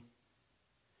technology.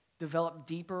 Develop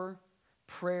deeper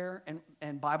prayer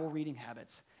and Bible reading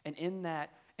habits. And in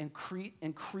that,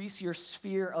 increase your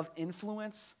sphere of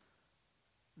influence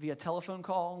via telephone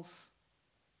calls,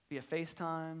 via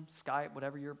FaceTime, Skype,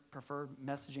 whatever your preferred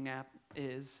messaging app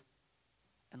is,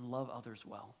 and love others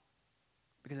well.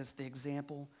 Because it's the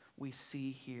example we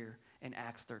see here in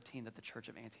Acts 13 that the church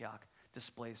of Antioch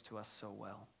displays to us so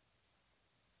well.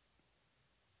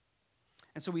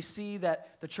 And so we see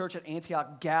that the church at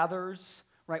Antioch gathers,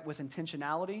 right, with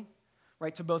intentionality,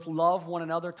 right, to both love one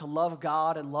another, to love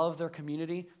God and love their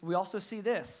community. We also see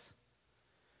this,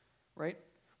 right?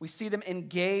 We see them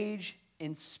engage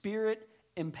in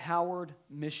spirit-empowered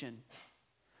mission.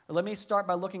 Let me start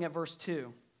by looking at verse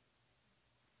 2.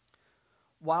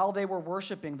 While they were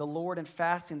worshiping the Lord and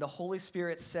fasting, the Holy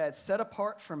Spirit said, "Set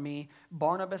apart for me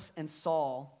Barnabas and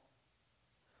Saul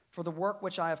for the work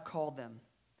which I have called them."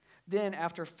 Then,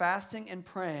 after fasting and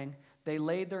praying, they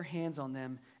laid their hands on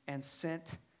them and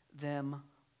sent them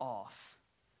off.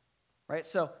 Right?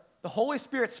 So the Holy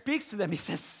Spirit speaks to them. He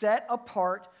says, "Set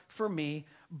apart for me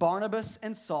Barnabas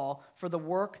and Saul for the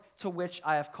work to which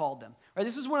I have called them." Right?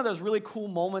 This is one of those really cool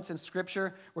moments in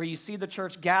Scripture where you see the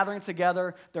church gathering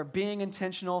together, they're being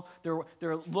intentional,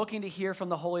 they're looking to hear from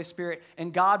the Holy Spirit,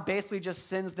 and God basically just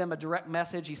sends them a direct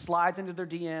message. He slides into their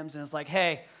DMs and is like,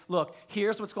 "Hey, look,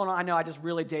 here's what's going on." I know I just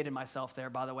really dated myself there,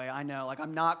 by the way. I know, like,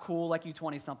 I'm not cool like you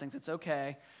 20-somethings. It's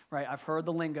okay, right? I've heard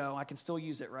the lingo. I can still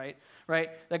use it, right?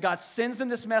 That God sends them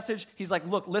this message. He's like,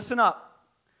 "Look, listen up.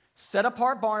 Set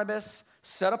apart Barnabas,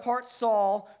 set apart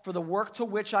Saul for the work to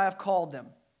which I have called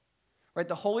them." Right?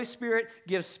 The Holy Spirit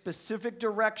gives specific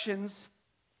directions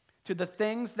to the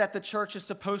things that the church is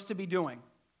supposed to be doing.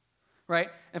 Right?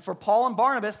 And for Paul and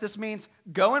Barnabas, this means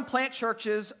go and plant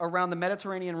churches around the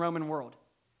Mediterranean Roman world.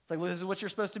 It's like, well, this is what you're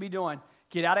supposed to be doing.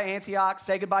 Get out of Antioch,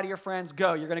 say goodbye to your friends,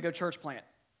 go. You're going to go church plant.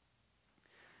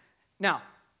 Now,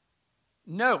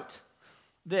 note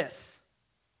this.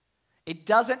 It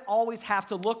doesn't always have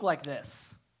to look like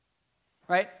this.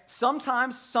 Right?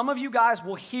 Sometimes some of you guys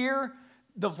will hear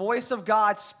the voice of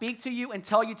God speak to you and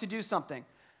tell you to do something.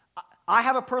 I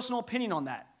have a personal opinion on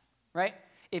that, right?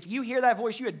 If you hear that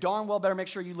voice, you had darn well better make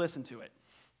sure you listen to it,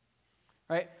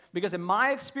 right? Because in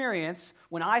my experience,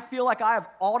 when I feel like I have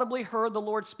audibly heard the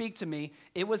Lord speak to me,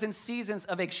 it was in seasons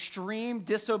of extreme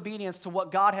disobedience to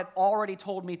what God had already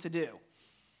told me to do,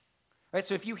 right?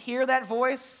 So if you hear that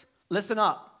voice, listen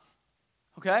up,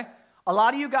 okay? A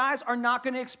lot of you guys are not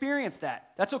going to experience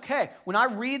that. That's okay. When I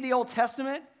read the Old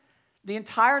Testament, the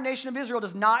entire nation of Israel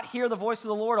does not hear the voice of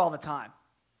the Lord all the time.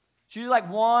 It's usually like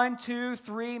 1, 2,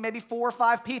 3, maybe 4 or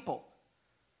 5 people,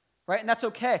 right? And that's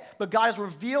okay. But God has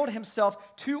revealed himself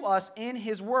to us in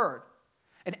his word.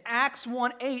 And Acts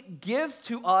 1:8 gives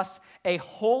to us a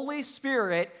Holy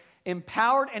Spirit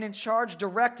empowered and in charge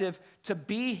directive to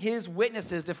be his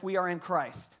witnesses if we are in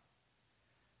Christ.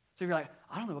 So if you're like,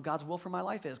 I don't know what God's will for my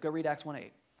life is, go read Acts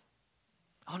 1:8.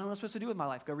 I don't know what I'm supposed to do with my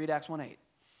life, go read Acts 1:8.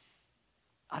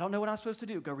 I don't know what I'm supposed to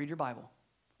do. Go read your Bible.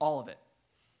 All of it.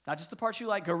 Not just the parts you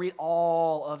like. Go read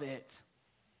all of it.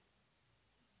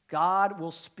 God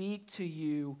will speak to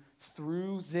you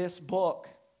through this book.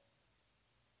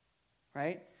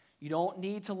 Right? You don't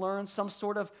need to learn some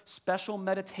sort of special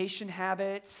meditation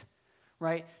habit.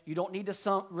 Right? You don't need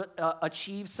to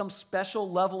achieve some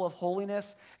special level of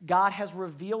holiness. God has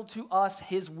revealed to us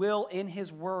his will in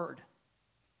his word.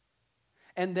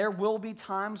 And there will be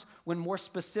times when more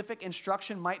specific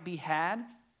instruction might be had,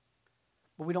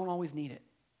 but we don't always need it.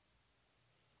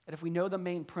 And if we know the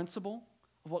main principle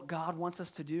of what God wants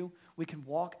us to do, we can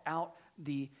walk out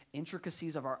the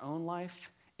intricacies of our own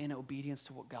life in obedience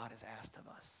to what God has asked of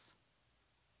us.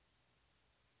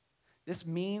 This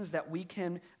means that we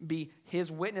can be his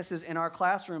witnesses in our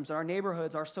classrooms, our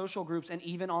neighborhoods, our social groups, and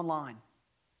even online.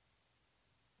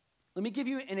 Let me give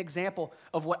you an example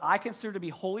of what I consider to be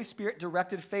Holy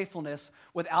Spirit-directed faithfulness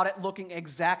without it looking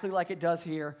exactly like it does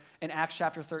here in Acts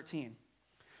chapter 13.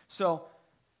 So,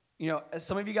 as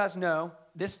some of you guys know,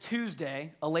 this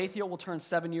Tuesday, Aletheia will turn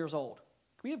 7 years old.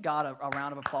 Can we have God a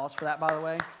round of applause for that, by the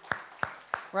way?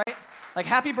 Right? Like,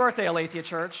 happy birthday, Aletheia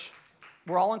Church.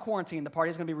 We're all in quarantine. The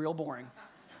party's going to be real boring.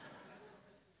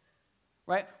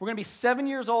 Right? We're going to be 7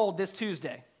 years old this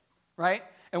Tuesday. Right?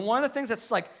 And one of the things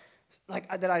that's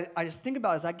that I just think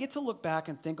about is I get to look back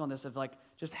and think on this of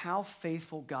just how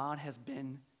faithful God has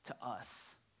been to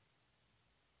us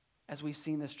as we've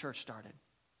seen this church started.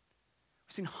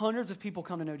 We've seen hundreds of people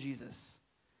come to know Jesus.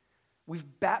 We've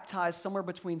baptized somewhere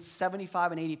between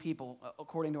 75 and 80 people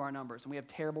according to our numbers, and we have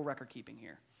terrible record keeping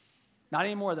here. Not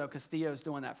anymore though, because Theo's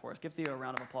doing that for us. Give Theo a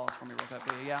round of applause for me real quick,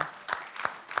 will you? Yeah?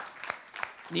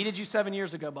 Needed you 7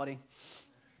 years ago, buddy.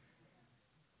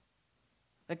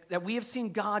 That we have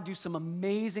seen God do some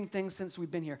amazing things since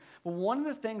we've been here. But one of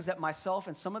the things that myself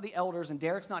and some of the elders, and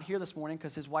Derek's not here this morning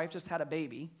because his wife just had a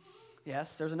baby,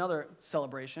 yes, there's another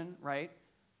celebration, right?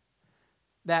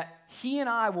 That he and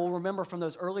I will remember from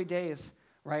those early days,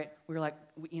 right? We were like,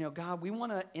 God, we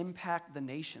want to impact the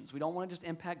nations. We don't want to just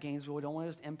impact Gainesville. We don't want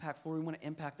to just impact Florida. We want to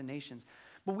impact the nations.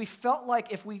 But we felt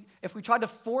like if we tried to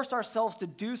force ourselves to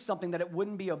do something, that it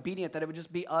wouldn't be obedient, that it would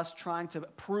just be us trying to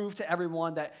prove to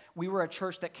everyone that we were a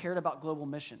church that cared about global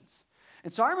missions.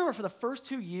 And so I remember for the first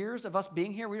 2 years of us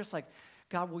being here, we were just like,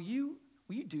 God, will you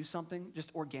do something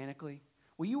just organically?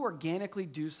 Will you organically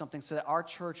do something so that our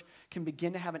church can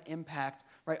begin to have an impact,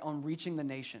 right, on reaching the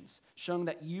nations, showing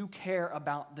that you care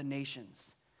about the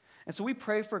nations? And so we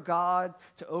pray for God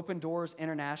to open doors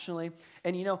internationally.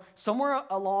 And, somewhere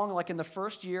along, like in the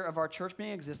first year of our church being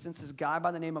in existence, this guy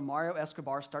by the name of Mario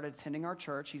Escobar started attending our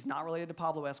church. He's not related to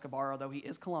Pablo Escobar, although he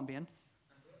is Colombian.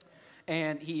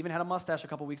 And he even had a mustache a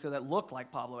couple weeks ago that looked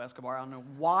like Pablo Escobar. I don't know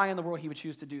why in the world he would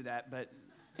choose to do that, but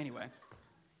anyway.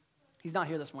 He's not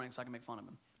here this morning, so I can make fun of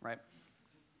him, right?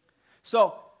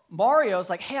 So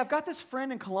Mario's like, hey, I've got this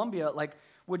friend in Colombia. Like,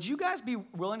 would you guys be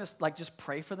willing to just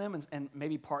pray for them and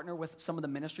maybe partner with some of the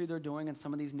ministry they're doing in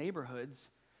some of these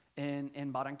neighborhoods in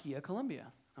Barranquilla, Colombia?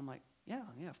 I'm like, yeah,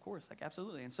 of course,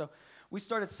 absolutely. And so we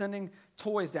started sending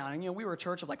toys down. And, we were a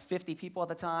church of 50 people at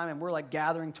the time, and we're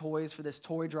gathering toys for this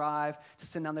toy drive to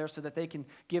send down there so that they can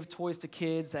give toys to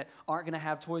kids that aren't going to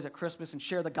have toys at Christmas and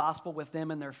share the gospel with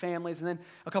them and their families. And then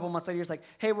a couple months later, he's like,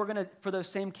 hey, for those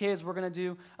same kids, we're going to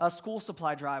do a school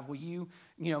supply drive. Will you,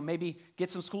 maybe get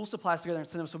some school supplies together and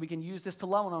send them so we can use this to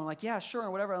love them? I'm like, yeah, sure,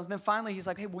 and whatever else. And then finally, he's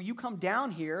like, hey, will you come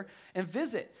down here and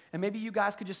visit? And maybe you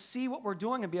guys could just see what we're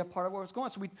doing and be a part of what's going on.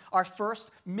 So our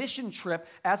first mission trip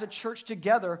as a church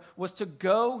together was to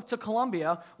go to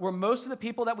Colombia, where most of the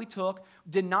people that we took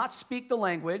did not speak the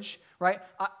language, right?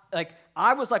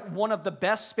 I was one of the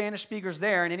best Spanish speakers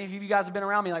there, and any of you guys have been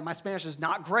around me, my Spanish is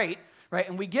not great, right?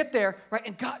 And we get there, right?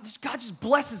 And God just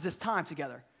blesses this time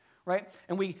together, right?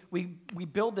 And we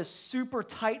build this super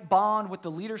tight bond with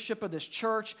the leadership of this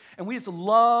church, and we just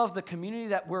love the community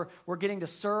that we're getting to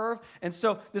serve. And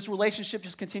so this relationship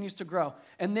just continues to grow.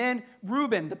 And then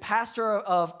Ruben, the pastor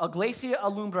of Iglesia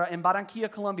Alumbra in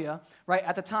Barranquilla, Colombia, right?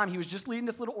 At the time, he was just leading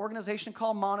this little organization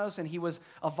called Manos, and he was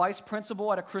a vice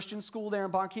principal at a Christian school there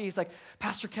in Barranquilla. He's like,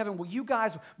 Pastor Kevin, will you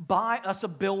guys buy us a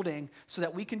building so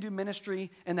that we can do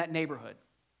ministry in that neighborhood?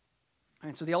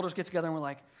 And so the elders get together and we're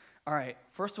like, all right,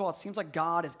 first of all, it seems like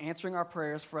God is answering our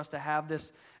prayers for us to have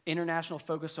this international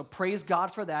focus, so praise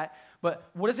God for that. But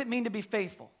what does it mean to be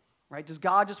faithful, right? Does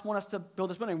God just want us to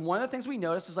build this building? One of the things we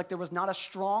noticed is there was not a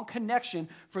strong connection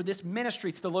for this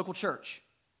ministry to the local church.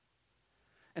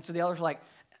 And so the elders were like,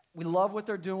 we love what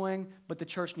they're doing, but the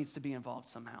church needs to be involved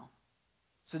somehow.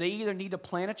 So they either need to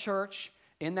plant a church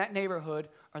in that neighborhood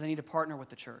or they need to partner with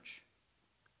the church.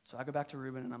 So I go back to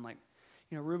Ruben and I'm like,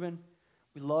 Ruben,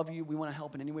 we love you. We want to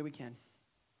help in any way we can.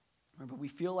 But we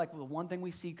feel like the one thing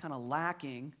we see kind of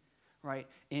lacking, right,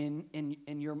 in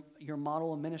your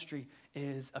model of ministry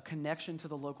is a connection to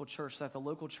the local church, so that the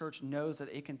local church knows that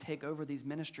it can take over these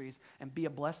ministries and be a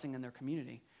blessing in their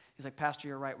community. He's like, Pastor,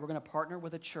 you're right. We're going to partner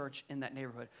with a church in that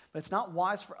neighborhood. But it's not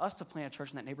wise for us to plant a church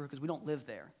in that neighborhood because we don't live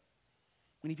there.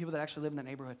 We need people that actually live in that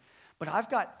neighborhood. But I've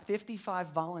got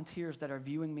 55 volunteers that are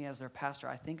viewing me as their pastor.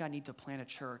 I think I need to plant a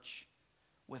church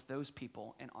with those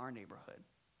people in our neighborhood.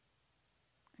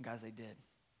 And guys, they did.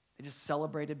 They just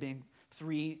celebrated being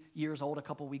 3 years old a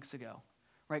couple weeks ago.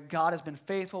 Right? God has been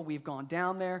faithful. We've gone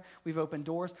down there. We've opened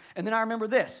doors. And then I remember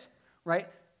this, right?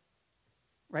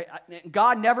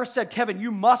 God never said, Kevin,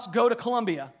 you must go to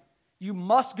Colombia. You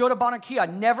must go to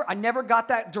Barranquilla. I never got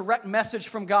that direct message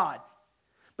from God.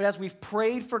 But as we've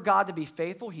prayed for God to be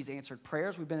faithful, He's answered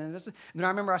prayers. We've been in this. And then I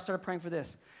remember I started praying for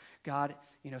this. God,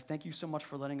 thank you so much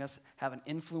for letting us have an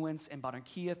influence in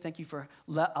Barranquilla. Thank you for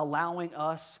allowing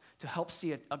us to help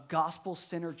see a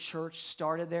gospel-centered church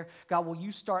started there. God, will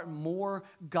you start more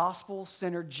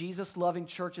gospel-centered, Jesus-loving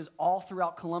churches all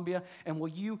throughout Colombia? And will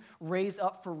you raise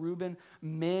up for Ruben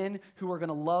men who are going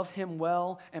to love him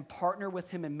well and partner with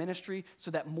him in ministry so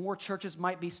that more churches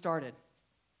might be started?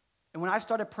 And when I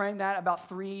started praying that about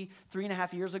three and a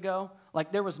half years ago,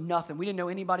 there was nothing. We didn't know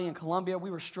anybody in Colombia.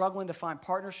 We were struggling to find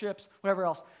partnerships, whatever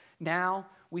else. Now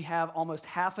we have almost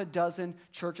half a dozen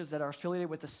churches that are affiliated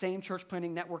with the same church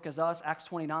planting network as us, Acts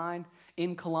 29,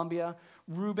 in Colombia.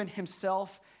 Ruben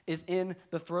himself is in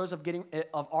the throes of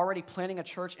already planting a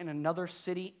church in another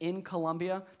city in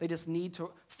Colombia. They just need to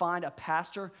find a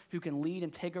pastor who can lead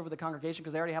and take over the congregation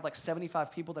because they already have 75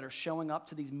 people that are showing up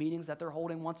to these meetings that they're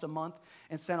holding once a month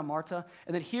in Santa Marta.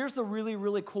 And then here's the really,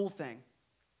 really cool thing.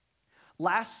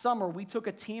 Last summer, we took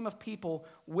a team of people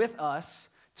with us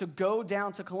to go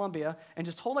down to Colombia and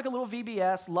just hold like a little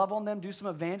VBS, love on them, do some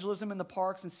evangelism in the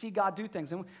parks, and see God do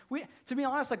things. And we, to be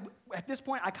honest, like at this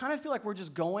point, I kind of feel like we're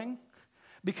just going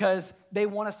because they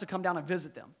want us to come down and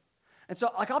visit them. And so,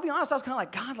 like, I'll be honest, I was kind of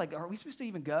like, God, like, are we supposed to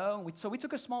even go? So we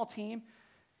took a small team.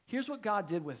 Here's what God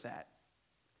did with that,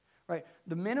 right?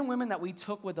 The men and women that we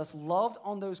took with us loved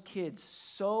on those kids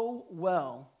so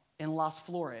well in Las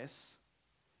Flores,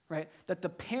 right, that the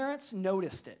parents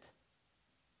noticed it.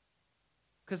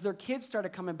 Because their kids started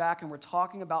coming back and were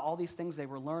talking about all these things they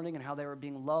were learning and how they were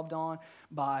being loved on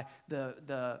by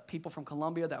the people from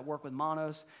Colombia that work with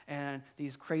Manos and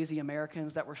these crazy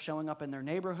Americans that were showing up in their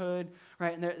neighborhood,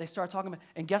 right? And they started talking about,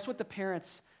 and guess what the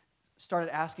parents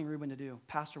started asking Ruben to do?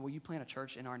 Pastor, will you plant a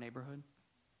church in our neighborhood?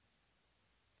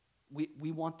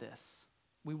 We want this.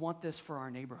 We want this for our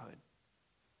neighborhood.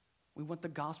 We want the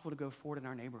gospel to go forward in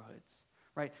our neighborhoods,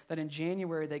 right? That in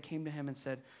January they came to him and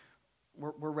said,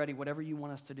 we're ready. Whatever you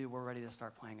want us to do, we're ready to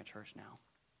start planting a church now.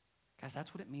 Guys,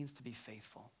 that's what it means to be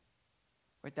faithful.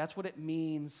 Right? That's what it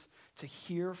means to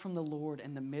hear from the Lord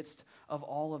in the midst of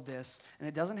all of this. And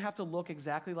it doesn't have to look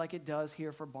exactly like it does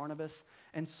here for Barnabas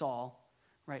and Saul,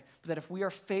 right? But that if we are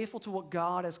faithful to what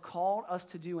God has called us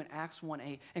to do in Acts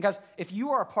 1:8. And guys, if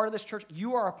you are a part of this church,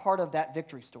 you are a part of that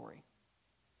victory story.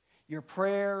 Your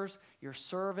prayers, your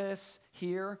service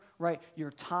here, right?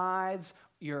 Your tithes,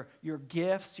 your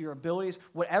gifts, your abilities,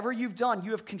 whatever you've done, you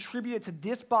have contributed to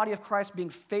this body of Christ being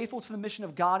faithful to the mission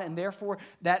of God, and therefore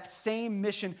that same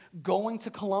mission going to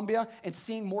Colombia and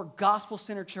seeing more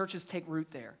gospel-centered churches take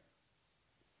root there.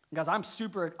 And guys,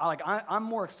 I'm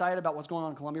more excited about what's going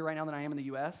on in Colombia right now than I am in the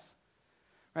U.S.,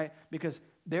 right? Because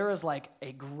there is like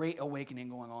a great awakening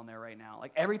going on there right now.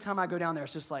 Like every time I go down there,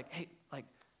 it's just like, hey, like,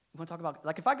 you want to talk about,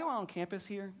 like if I go out on campus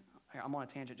here, I'm on a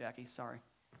tangent, Jackie, sorry.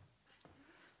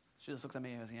 She just looks at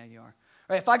me and goes, yeah, you are.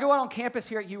 Right, if I go out on campus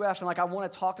here at UF and like I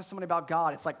want to talk to somebody about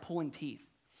God, it's like pulling teeth.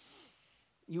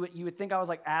 You would think I was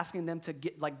like asking them to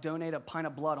donate a pint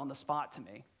of blood on the spot to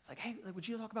me. It's like, hey, would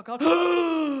you talk about God?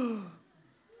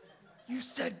 You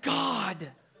said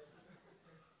God.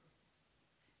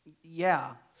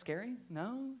 Yeah. Scary?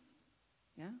 No?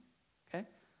 Yeah? Okay.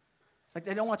 Like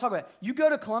they don't want to talk about it. You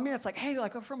go to Colombia, it's like, hey,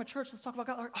 like I'm from a church, let's talk about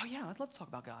God. Or, oh yeah, I'd love to talk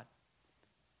about God.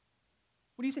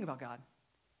 What do you think about God?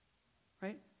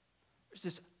 Right? There's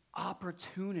this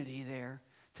opportunity there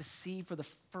to see for the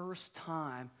first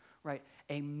time, right,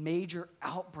 a major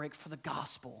outbreak for the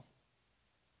gospel.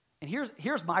 And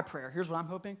here's my prayer. Here's what I'm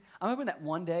hoping. I'm hoping that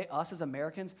one day us as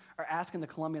Americans are asking the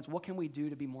Colombians, what can we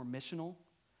do to be more missional,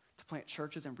 to plant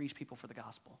churches and reach people for the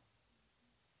gospel?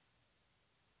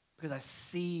 Because I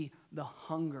see the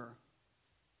hunger.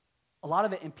 A lot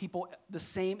of it in people the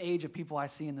same age of people I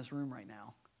see in this room right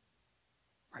now.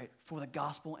 Right, for the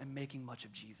gospel and making much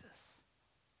of Jesus.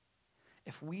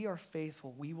 If we are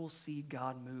faithful, we will see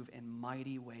God move in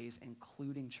mighty ways,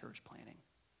 including church planting,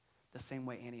 the same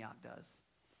way Antioch does.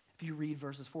 If you read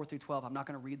verses 4 through 12, I'm not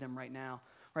going to read them right now.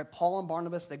 Right, Paul and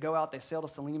Barnabas, they go out, they sail to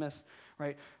Salamis,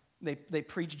 right? They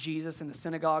preach Jesus in the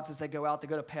synagogues as they go out. They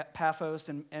go to Paphos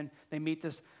and they meet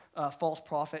this false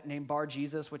prophet named Bar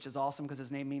Jesus, which is awesome because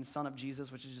his name means son of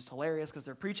Jesus, which is just hilarious because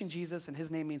they're preaching Jesus and his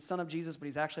name means son of Jesus, but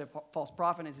he's actually a false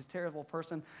prophet and he's a terrible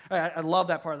person. I love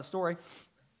that part of the story.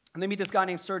 And they meet this guy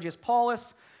named Sergius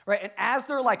Paulus, right? And as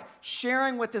they're like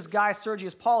sharing with this guy,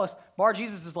 Sergius Paulus, Bar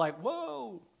Jesus is like,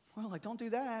 whoa, well, like don't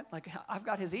do that. Like I've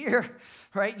got his ear,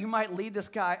 right? You might lead this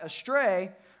guy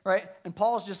astray, right? And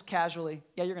Paul's just casually,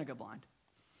 yeah, you're going to go blind.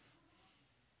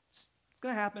 It's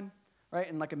going to happen. Right,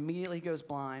 and like immediately he goes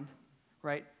blind,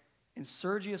 right? And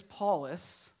Sergius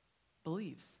Paulus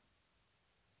believes.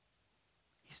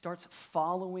 He starts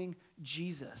following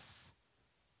Jesus.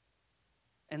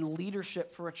 And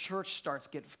leadership for a church starts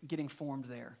getting formed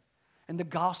there. And the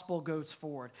gospel goes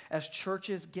forward as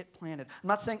churches get planted. I'm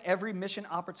not saying every mission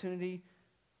opportunity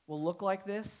will look like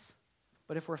this,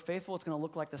 but if we're faithful, it's going to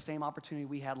look like the same opportunity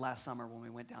we had last summer when we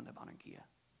went down to Barranquilla.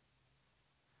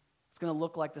 It's going to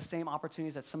look like the same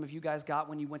opportunities that some of you guys got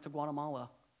when you went to Guatemala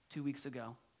 2 weeks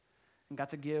ago and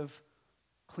got to give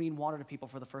clean water to people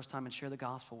for the first time and share the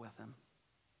gospel with them.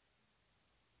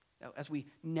 As we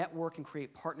network and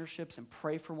create partnerships and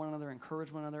pray for one another,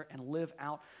 encourage one another, and live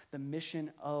out the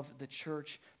mission of the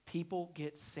church, people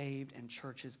get saved and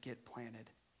churches get planted.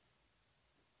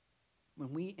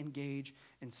 When we engage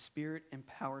in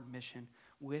spirit-empowered mission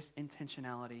with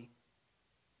intentionality,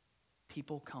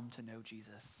 people come to know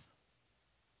Jesus.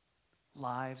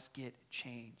 Lives get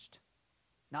changed.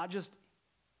 Not just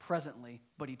presently,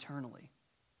 but eternally.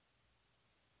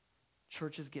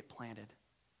 Churches get planted.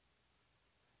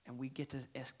 And we get to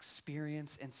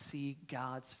experience and see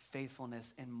God's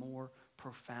faithfulness in more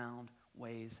profound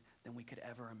ways than we could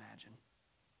ever imagine.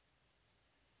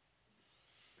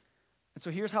 And so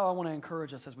here's how I want to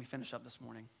encourage us as we finish up this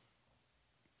morning.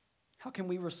 How can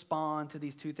we respond to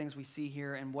these two things we see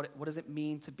here, and what does it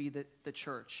mean to be the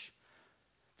church?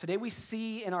 Today we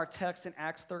see in our text in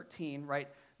Acts 13, right,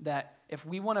 that if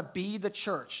we want to be the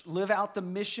church, live out the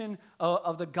mission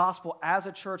of the gospel as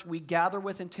a church, we gather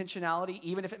with intentionality,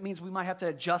 even if it means we might have to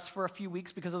adjust for a few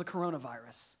weeks because of the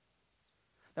coronavirus.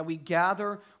 That we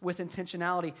gather with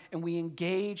intentionality and we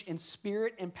engage in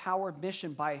spirit-empowered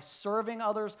mission by serving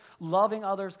others, loving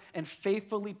others, and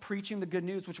faithfully preaching the good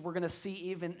news, which we're going to see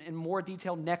even in more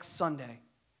detail next Sunday.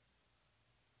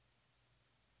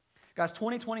 Guys,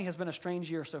 2020 has been a strange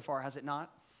year so far, has it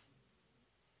not?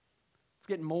 It's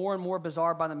getting more and more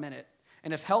bizarre by the minute.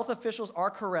 And if health officials are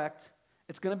correct,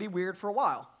 it's going to be weird for a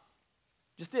while.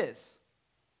 Just is.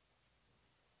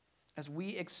 As we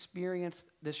experience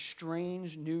this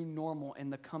strange new normal in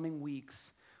the coming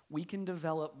weeks, we can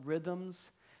develop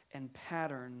rhythms and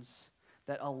patterns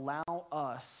that allow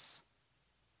us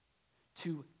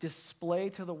to display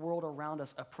to the world around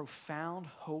us a profound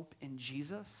hope in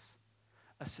Jesus,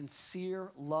 a sincere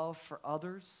love for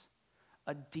others,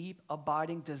 a deep,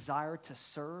 abiding desire to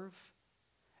serve,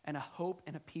 and a hope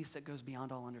and a peace that goes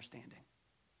beyond all understanding.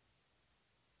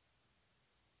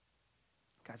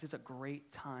 Guys, it's a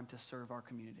great time to serve our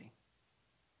community.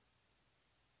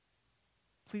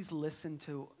 Please listen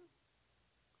to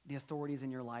the authorities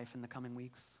in your life in the coming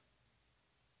weeks,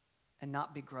 and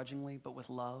not begrudgingly, but with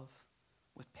love,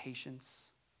 with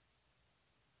patience.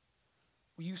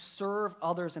 Will you serve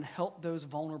others and help those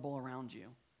vulnerable around you?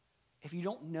 If you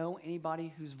don't know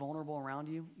anybody who's vulnerable around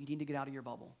you, you need to get out of your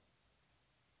bubble.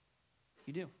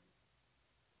 You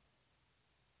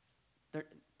do.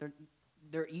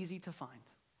 They're easy to find.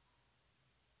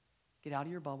 Get out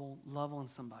of your bubble, love on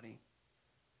somebody.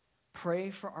 Pray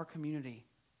for our community.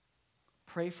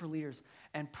 Pray for leaders.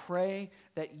 And pray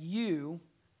that you,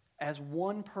 as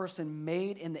one person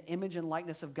made in the image and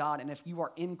likeness of God, and if you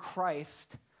are in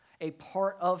Christ, a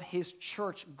part of his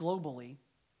church globally,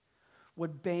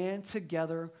 would band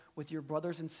together with your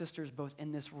brothers and sisters both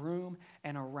in this room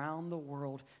and around the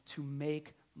world to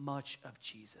make much of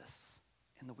Jesus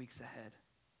in the weeks ahead.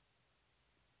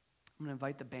 I'm going to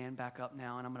invite the band back up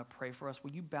now, and I'm going to pray for us.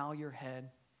 Will you bow your head?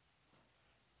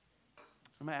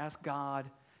 I'm going to ask God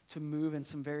to move in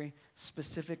some very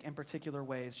specific and particular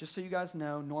ways. Just so you guys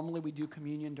know, normally we do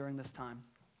communion during this time,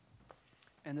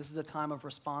 and this is a time of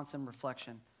response and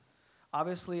reflection.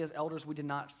 Obviously, as elders, we did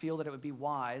not feel that it would be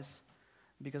wise,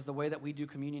 because the way that we do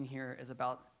communion here is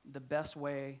about the best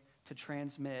way to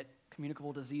transmit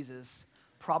communicable diseases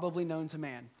probably known to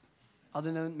man,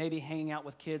 other than maybe hanging out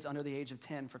with kids under the age of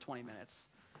 10 for 20 minutes.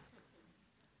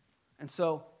 And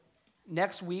so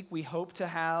next week, we hope to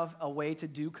have a way to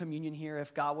do communion here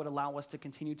if God would allow us to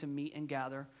continue to meet and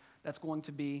gather. That's going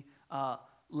to be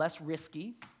less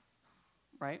risky,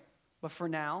 right? But for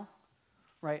now,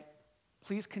 right,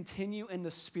 please continue in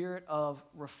the spirit of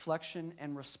reflection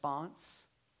and response,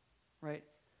 right,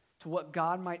 to what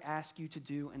God might ask you to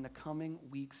do in the coming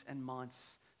weeks and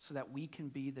months so that we can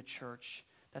be the church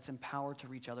that's empowered to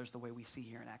reach others the way we see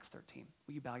here in Acts 13.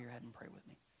 Will you bow your head and pray with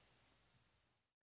me?